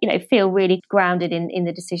 feel really grounded in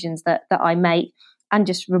the decisions that I make, and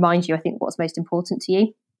just remind you, I think, what's most important to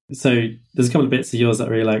you. So there's a couple of bits of yours that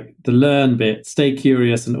I really like. The learn bit, stay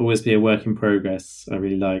curious and always be a work in progress, I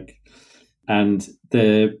really like. And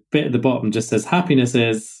the bit at the bottom just says happiness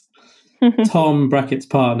is Tom brackets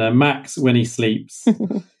partner, Max when he sleeps,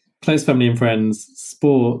 close family and friends,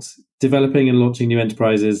 sport, developing and launching new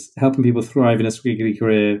enterprises, helping people thrive in a squiggly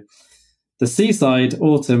career, the seaside,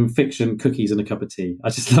 autumn, fiction, cookies and a cup of tea. I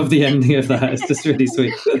just love the ending of that. It's just really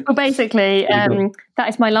sweet. Well, basically, that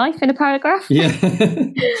is my life in a paragraph. Yeah.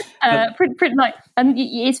 Pretty like, and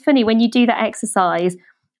it's funny when you do that exercise.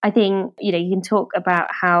 I think, you can talk about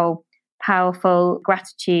how powerful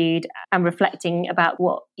gratitude and reflecting about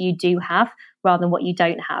what you do have rather than what you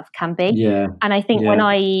don't have can be. Yeah. And I think when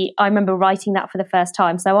I remember writing that for the first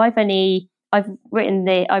time, so I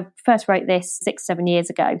first wrote this 6-7 years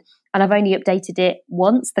ago, and I've only updated it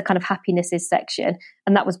once, the kind of happinesses section.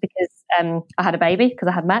 And that was because I had a baby, because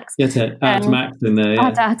I had Max. You had to add Max in there. Yeah.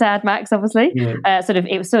 I had to add Max, obviously. Yeah.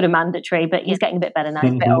 It was sort of mandatory, but he's getting a bit better now.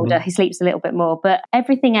 He's a bit older. He sleeps a little bit more, but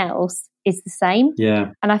everything else is the same.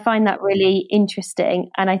 Yeah. And I find that really interesting.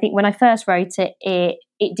 And I think when I first wrote it,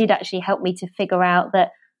 it did actually help me to figure out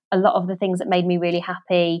that a lot of the things that made me really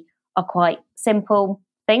happy are quite simple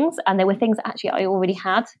things, and there were things that actually I already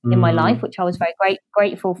had in my life, which I was very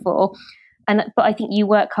grateful for. But I think you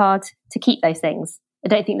work hard to keep those things. I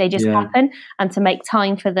don't think they just happen, and to make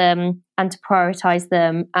time for them and to prioritize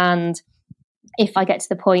them. And if I get to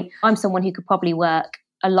the point, I'm someone who could probably work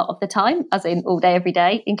a lot of the time, as in all day, every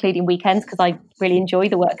day, including weekends, because I really enjoy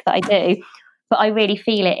the work that I do. But I really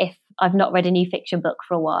feel it if I've not read a new fiction book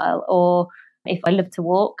for a while, or if I love to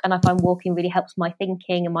walk and I find walking really helps my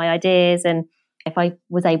thinking and my ideas. And if I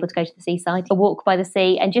was able to go to the seaside, a walk by the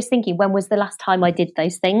sea, and just thinking, when was the last time I did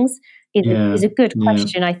those things is a good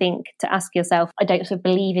question, I think, to ask yourself. I don't sort of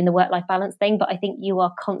believe in the work-life balance thing, but I think you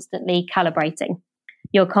are constantly calibrating.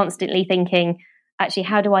 You're constantly thinking, actually,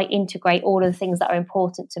 how do I integrate all of the things that are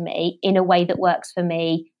important to me in a way that works for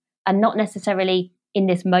me, and not necessarily in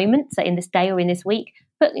this moment, so in this day or in this week,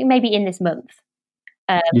 but maybe in this month.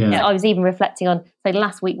 I was even reflecting on, so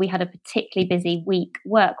last week we had a particularly busy week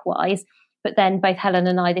work-wise, but then both Helen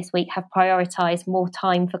and I this week have prioritised more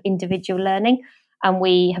time for individual learning, and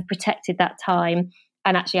we have protected that time.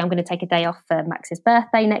 And actually, I'm going to take a day off for Max's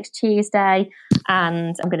birthday next Tuesday,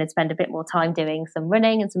 and I'm going to spend a bit more time doing some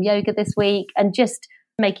running and some yoga this week, and just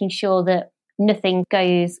making sure that nothing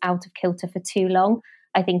goes out of kilter for too long,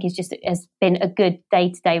 I think has been a good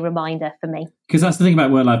day-to-day reminder for me. Because that's the thing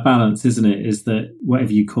about work-life balance, isn't it? Is that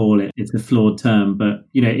whatever you call it, it's a flawed term. But,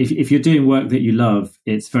 if you're doing work that you love,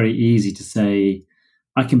 it's very easy to say,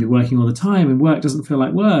 I can be working all the time and work doesn't feel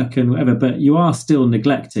like work and whatever, but you are still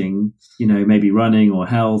neglecting, maybe running or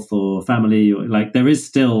health or family, or like there is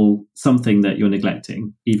still something that you're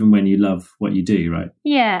neglecting, even when you love what you do, right?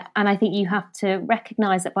 Yeah. And I think you have to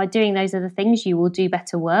recognize that by doing those other things, you will do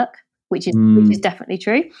better work, which is definitely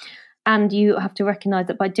true. And you have to recognize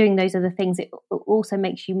that by doing those other things, it also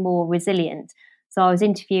makes you more resilient. So I was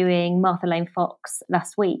interviewing Martha Lane Fox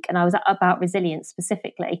last week, and I was about resilience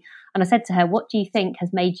specifically. And I said to her, what do you think has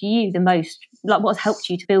made you the most, like what's helped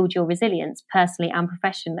you to build your resilience personally and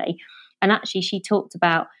professionally? And actually she talked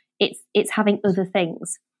about it's having other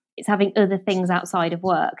things. It's having other things outside of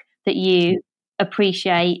work that you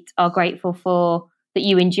appreciate, are grateful for, that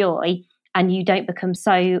you enjoy, and you don't become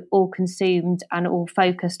so all consumed and all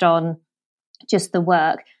focused on just the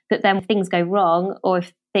work that then if things go wrong or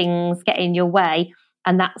if things get in your way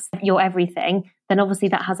and that's your everything, then obviously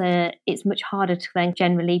it's much harder to then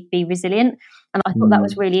generally be resilient. And I thought that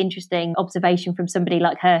was really interesting observation from somebody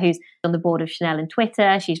like her who's on the board of Chanel and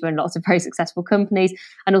Twitter. She's run lots of very successful companies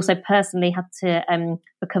and also personally had to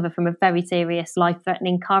recover from a very serious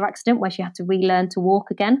life-threatening car accident where she had to relearn to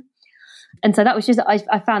walk again. And so that was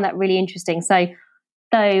I found that really interesting. So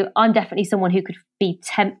though I'm definitely someone who could be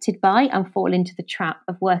tempted by and fall into the trap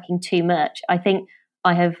of working too much, I think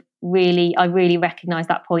I really recognise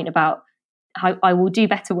that point about how I will do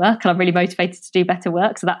better work and I'm really motivated to do better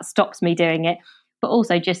work. So that stops me doing it. But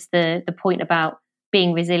also just the point about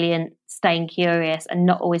being resilient, staying curious and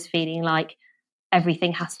not always feeling like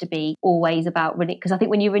everything has to be always about running. Because I think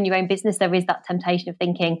when you run your own business, there is that temptation of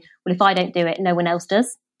thinking, well, if I don't do it, no one else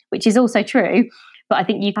does, which is also true. But I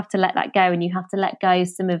think you have to let that go and you have to let go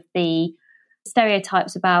some of the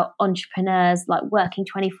stereotypes about entrepreneurs like working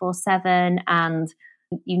 24/7 and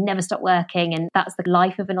you never stop working and that's the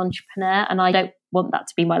life of an entrepreneur. And I don't want that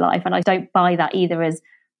to be my life. And I don't buy that either as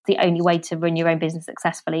the only way to run your own business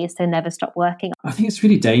successfully is to never stop working. I think it's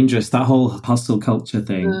really dangerous, that whole hustle culture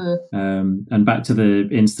thing. And back to the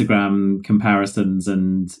Instagram comparisons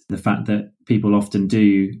and the fact that people often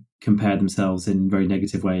do compare themselves in very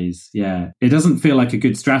negative ways. Yeah. It doesn't feel like a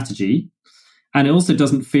good strategy. And it also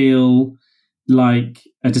doesn't feel like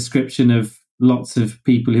a description of lots of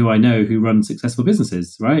people who I know who run successful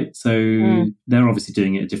businesses, right? So they're obviously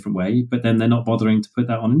doing it a different way, but then they're not bothering to put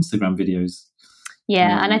that on Instagram videos.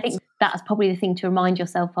 Yeah, and I think that's probably the thing to remind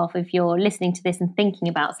yourself of if you're listening to this and thinking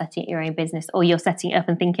about setting up your own business, or you're setting it up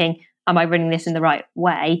and thinking, am I running this in the right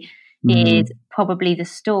way? Is probably the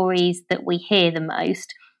stories that we hear the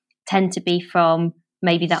most tend to be from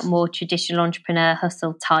maybe that more traditional entrepreneur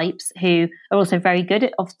hustle types who are also very good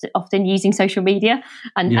at often using social media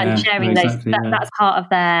and sharing exactly, those. That's part of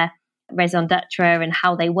their raison d'etre and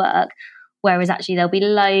how they work. Whereas actually there'll be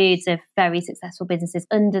loads of very successful businesses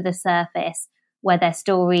under the surface where their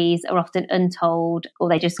stories are often untold or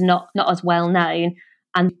they're just not as well known.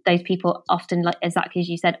 And those people often, like exactly as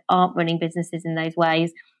you said, aren't running businesses in those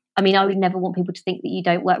ways. I mean, I would never want people to think that you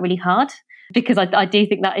don't work really hard because I do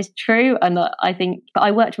think that is true. And I think, but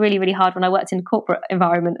I worked really, really hard when I worked in a corporate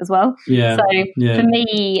environment as well. Yeah. So for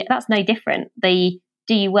me, that's no different. Do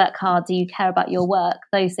you work hard? Do you care about your work?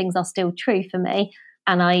 Those things are still true for me.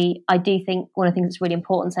 And I do think one of the things that's really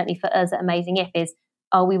important, certainly for us at Amazing If, is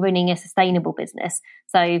are we running a sustainable business?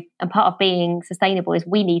 So, and part of being sustainable is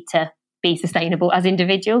we need to be sustainable as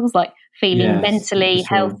individuals, like feeling mentally,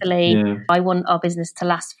 healthily. Yeah. I want our business to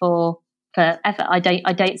last forever. I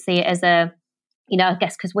don't see it as a, I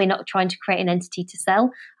guess because we're not trying to create an entity to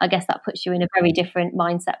sell. I guess that puts you in a very different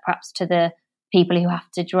mindset, perhaps, to the people who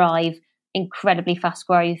have to drive incredibly fast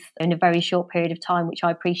growth in a very short period of time, which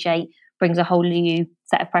I appreciate brings a whole new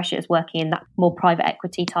set of pressures working in that more private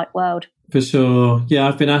equity type world. For sure. Yeah,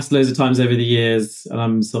 I've been asked loads of times over the years, and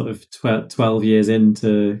I'm sort of 12 years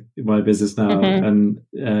into my business now. Mm-hmm.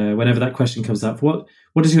 And whenever that question comes up, what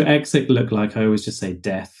does your exit look like? I always just say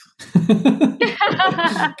death.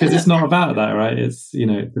 Because it's not about that, right? It's,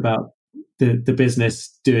 it's about the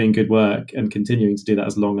business doing good work and continuing to do that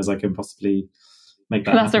as long as I can possibly make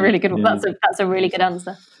that That's happen. A really good one. Yeah. That's a really good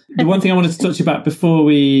answer. The one thing I wanted to touch about before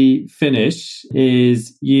we finish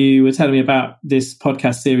is you were telling me about this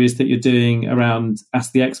podcast series that you're doing around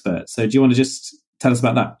Ask the Expert. So do you want to just tell us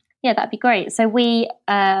about that? Yeah, that'd be great. So we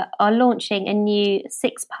are launching a new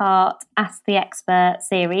 6-part Ask the Expert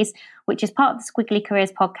series, which is part of the Squiggly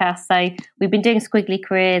Careers podcast. So we've been doing Squiggly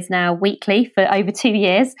Careers now weekly for over 2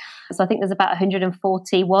 years. So I think there's about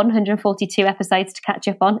 142 episodes to catch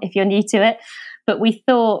up on if you're new to it. But we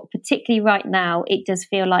thought, particularly right now, it does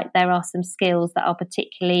feel like there are some skills that are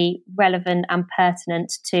particularly relevant and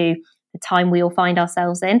pertinent to the time we all find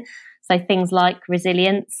ourselves in. So things like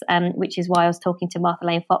resilience, which is why I was talking to Martha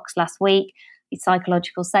Lane Fox last week.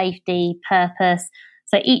 psychological safety, purpose.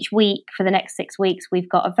 So each week for the next 6 weeks, we've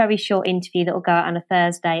got a very short interview that will go out on a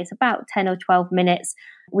Thursday. It's about 10 or 12 minutes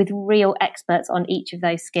with real experts on each of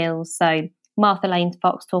those skills. So Martha Lane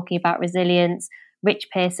Fox talking about resilience, Rich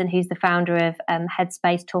Pearson, who's the founder of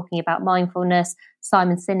Headspace, talking about mindfulness,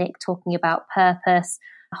 Simon Sinek talking about purpose,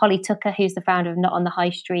 Holly Tucker, who's the founder of Not on the High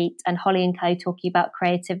Street, and Holly & Co talking about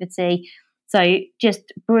creativity. So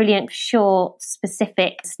just brilliant, short,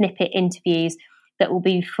 specific snippet interviews that will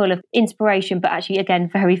be full of inspiration, but actually, again,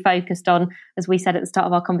 very focused on, as we said at the start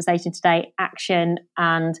of our conversation today, action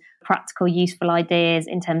and practical, useful ideas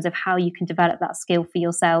in terms of how you can develop that skill for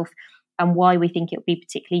yourself and why we think it will be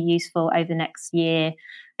particularly useful over the next year,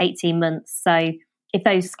 18 months. So if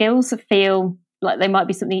those skills feel like they might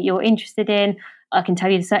be something you're interested in, I can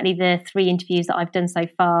tell you certainly the 3 interviews that I've done so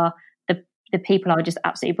far, the people are just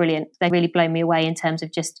absolutely brilliant. They really blow me away in terms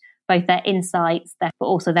of just both their insights, but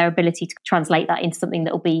also their ability to translate that into something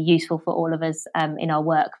that will be useful for all of us in our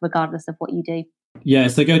work, regardless of what you do. Yeah,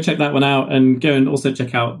 so go check that one out, and go and also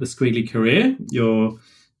check out The Squiggly Career, your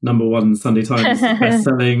 #1 Sunday Times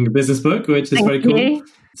best-selling business book, which is very cool. You.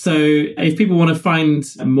 So if people want to find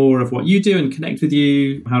more of what you do and connect with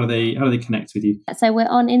you, how do they connect with you? So we're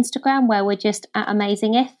on Instagram, where we're just at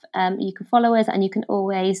Amazing If. You can follow us and you can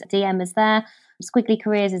always DM us there. Squiggly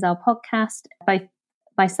Careers is our podcast. Both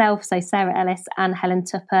myself, so Sarah Ellis, and Helen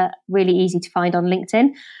Tupper, really easy to find on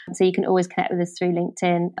LinkedIn. So you can always connect with us through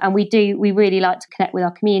LinkedIn. And we really like to connect with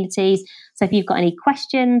our communities. So if you've got any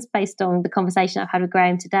questions based on the conversation I've had with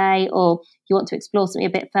Graham today, or you want to explore something a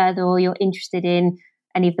bit further, or you're interested in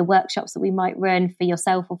any of the workshops that we might run for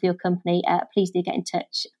yourself or for your company, please do get in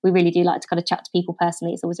touch. We really do like to kind of chat to people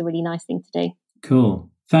personally. It's always a really nice thing to do. Cool.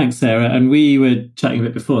 Thanks, Sarah. And we were chatting a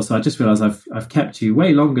bit before, so I just realised I've kept you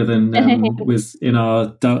way longer than was in our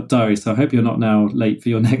diary. So I hope you're not now late for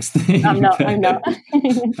your next thing. I'm not.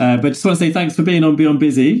 But just want to say thanks for being on Beyond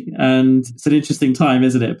Busy. And it's an interesting time,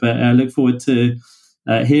 isn't it? But I look forward to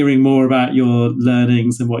hearing more about your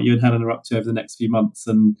learnings and what you and Helen are up to over the next few months,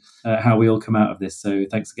 and how we all come out of this. So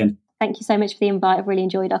thanks again. Thank you so much for the invite. I've really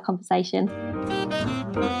enjoyed our conversation.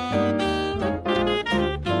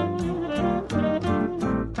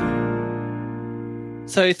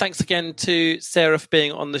 So thanks again to Sarah for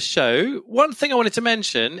being on the show. One thing I wanted to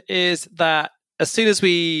mention is that as soon as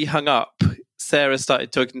we hung up, Sarah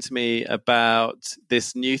started talking to me about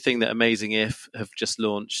this new thing that Amazing If have just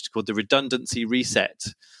launched called the Redundancy Reset.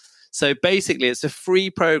 So basically, it's a free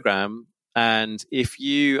program. And if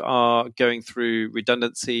you are going through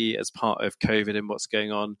redundancy as part of COVID and what's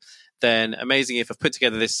going on, then Amazing If I've put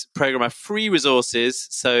together this program of free resources.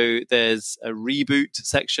 So there's a reboot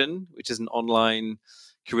section, which is an online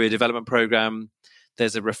career development program.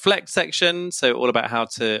 There's a reflect section, so all about how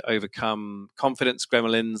to overcome confidence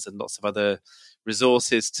gremlins and lots of other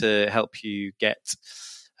resources to help you get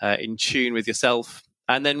in tune with yourself.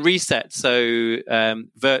 And then reset, so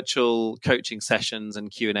virtual coaching sessions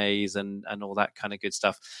and Q&As and all that kind of good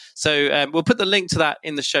stuff. So we'll put the link to that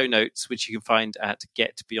in the show notes, which you can find at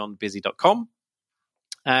getbeyondbusy.com.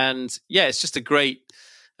 And yeah, it's just a great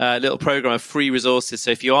little program of free resources.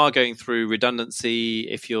 So if you are going through redundancy,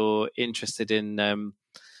 if you're interested in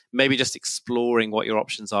maybe just exploring what your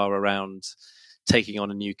options are around taking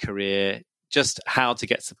on a new career, just how to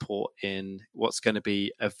get support in what's going to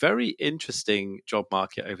be a very interesting job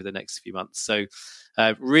market over the next few months. So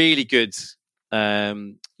really good,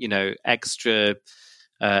 extra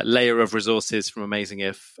layer of resources from Amazing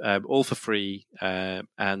If, all for free,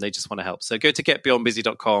 and they just want to help. So go to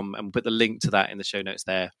getbeyondbusy.com and we'll put the link to that in the show notes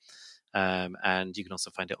there. And you can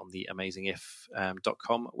also find it on the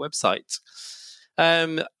amazingif.com website.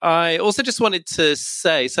 I also just wanted to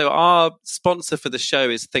say, so our sponsor for the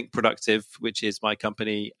show is Think Productive, which is my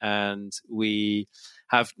company, and we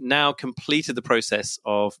have now completed the process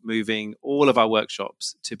of moving all of our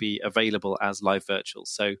workshops to be available as live virtual.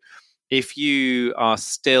 So if you are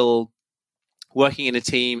still working in a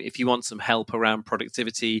team, if you want some help around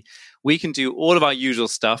productivity, we can do all of our usual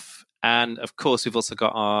stuff. And of course, we've also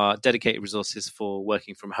got our dedicated resources for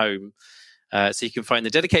working from home. So you can find the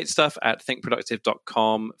dedicated stuff at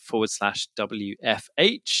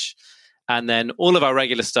thinkproductive.com/WFH. And then all of our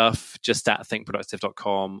regular stuff just at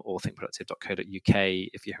thinkproductive.com or thinkproductive.co.uk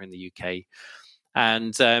if you're here in the UK.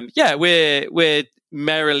 And we're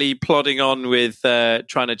merrily plodding on with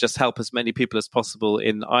trying to just help as many people as possible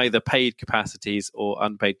in either paid capacities or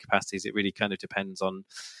unpaid capacities. It really kind of depends on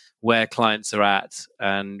where clients are at.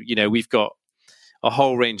 And, we've got a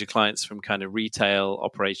whole range of clients from kind of retail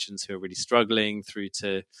operations who are really struggling through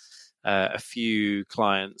to a few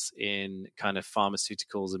clients in kind of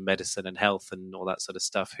pharmaceuticals and medicine and health and all that sort of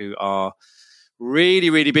stuff who are really,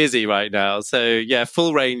 really busy right now. So yeah,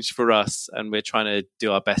 full range for us. And we're trying to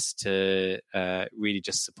do our best to really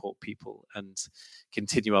just support people and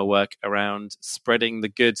continue our work around spreading the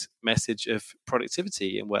good message of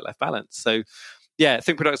productivity and work-life balance. So yeah,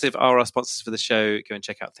 Think Productive are our sponsors for the show. Go and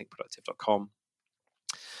check out thinkproductive.com.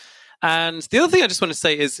 And the other thing I just want to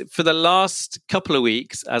say is for the last couple of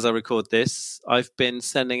weeks, as I record this, I've been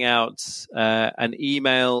sending out an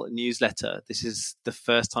email newsletter. This is the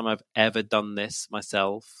first time I've ever done this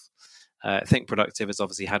myself. Think Productive has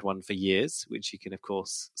obviously had one for years, which you can, of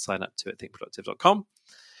course, sign up to at thinkproductive.com.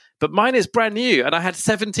 But mine is brand new, and I had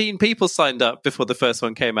 17 people signed up before the first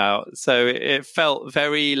one came out. So it felt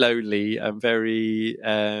very lonely and very,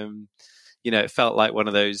 it felt like one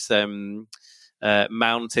of those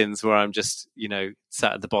mountains where I'm just,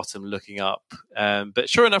 sat at the bottom looking up. But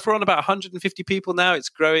sure enough, we're on about 150 people now. It's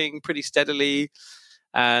growing pretty steadily,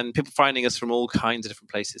 and people finding us from all kinds of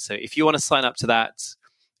different places. So if you want to sign up to that,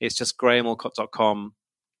 it's just grahamealcott.com.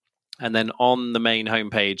 And then on the main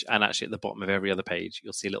homepage, and actually at the bottom of every other page,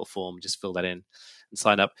 you'll see a little form. Just fill that in and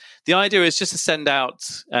sign up. The idea is just to send out,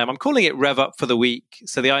 I'm calling it Rev Up for the Week.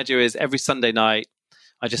 So the idea is every Sunday night,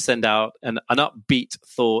 I just send out an upbeat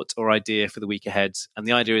thought or idea for the week ahead. And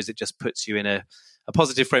the idea is it just puts you in a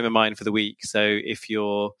positive frame of mind for the week. So if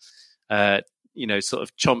you're, sort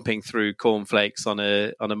of chomping through cornflakes on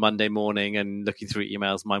a Monday morning and looking through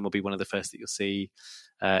emails, mine will be one of the first that you'll see.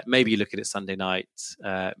 Maybe you look at it Sunday night.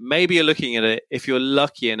 Maybe you're looking at it if you're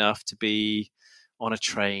lucky enough to be on a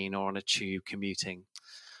train or on a tube commuting.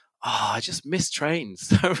 I just miss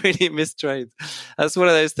trains. I really miss trains. That's one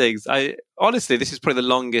of those things. Honestly, this is probably the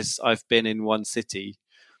longest I've been in one city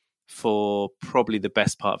for probably the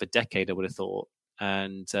best part of a decade, I would have thought.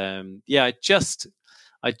 And I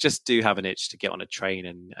just do have an itch to get on a train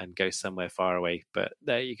and go somewhere far away. But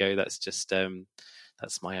there you go. That's just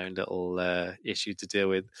that's my own little issue to deal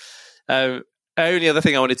with. Only other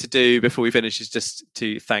thing I wanted to do before we finish is just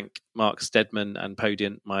to thank Mark Stedman and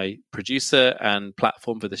Podiant, my producer and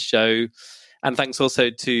platform for the show. And thanks also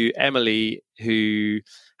to Emily, who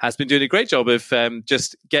has been doing a great job of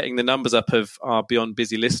just getting the numbers up of our Beyond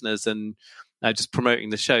Busy listeners and just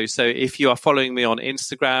promoting the show. So if you are following me on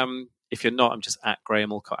Instagram, if you're not, I'm just at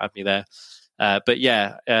Graham Alcott, add me there.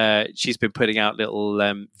 She's been putting out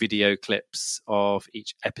little video clips of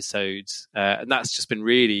each episode. And that's just been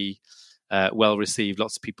really well received.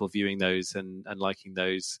 Lots of people viewing those and liking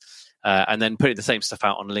those. And then putting the same stuff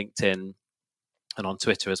out on LinkedIn and on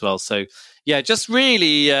Twitter as well. So, just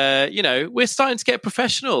really, we're starting to get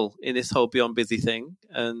professional in this whole Beyond Busy thing.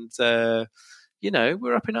 And,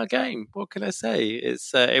 we're up in our game. What can I say?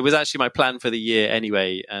 It was actually my plan for the year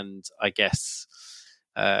anyway. And I guess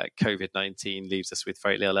COVID-19 leaves us with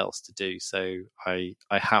very little else to do. So I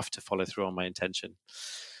have to follow through on my intention.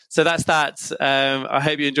 So that's that. I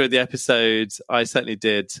hope you enjoyed the episode. I certainly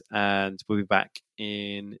did. And we'll be back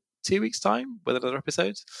in 2 weeks' time with another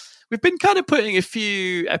episode. We've been kind of putting a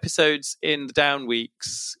few episodes in the down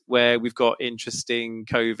weeks where we've got interesting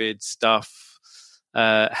COVID stuff,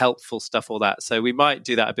 helpful stuff, all that. So we might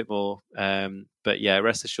do that a bit more. But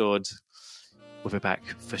rest assured, we'll be back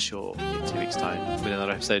for sure in 2 weeks' time with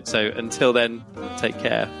another episode. So until then, take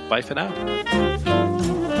care. Bye for now.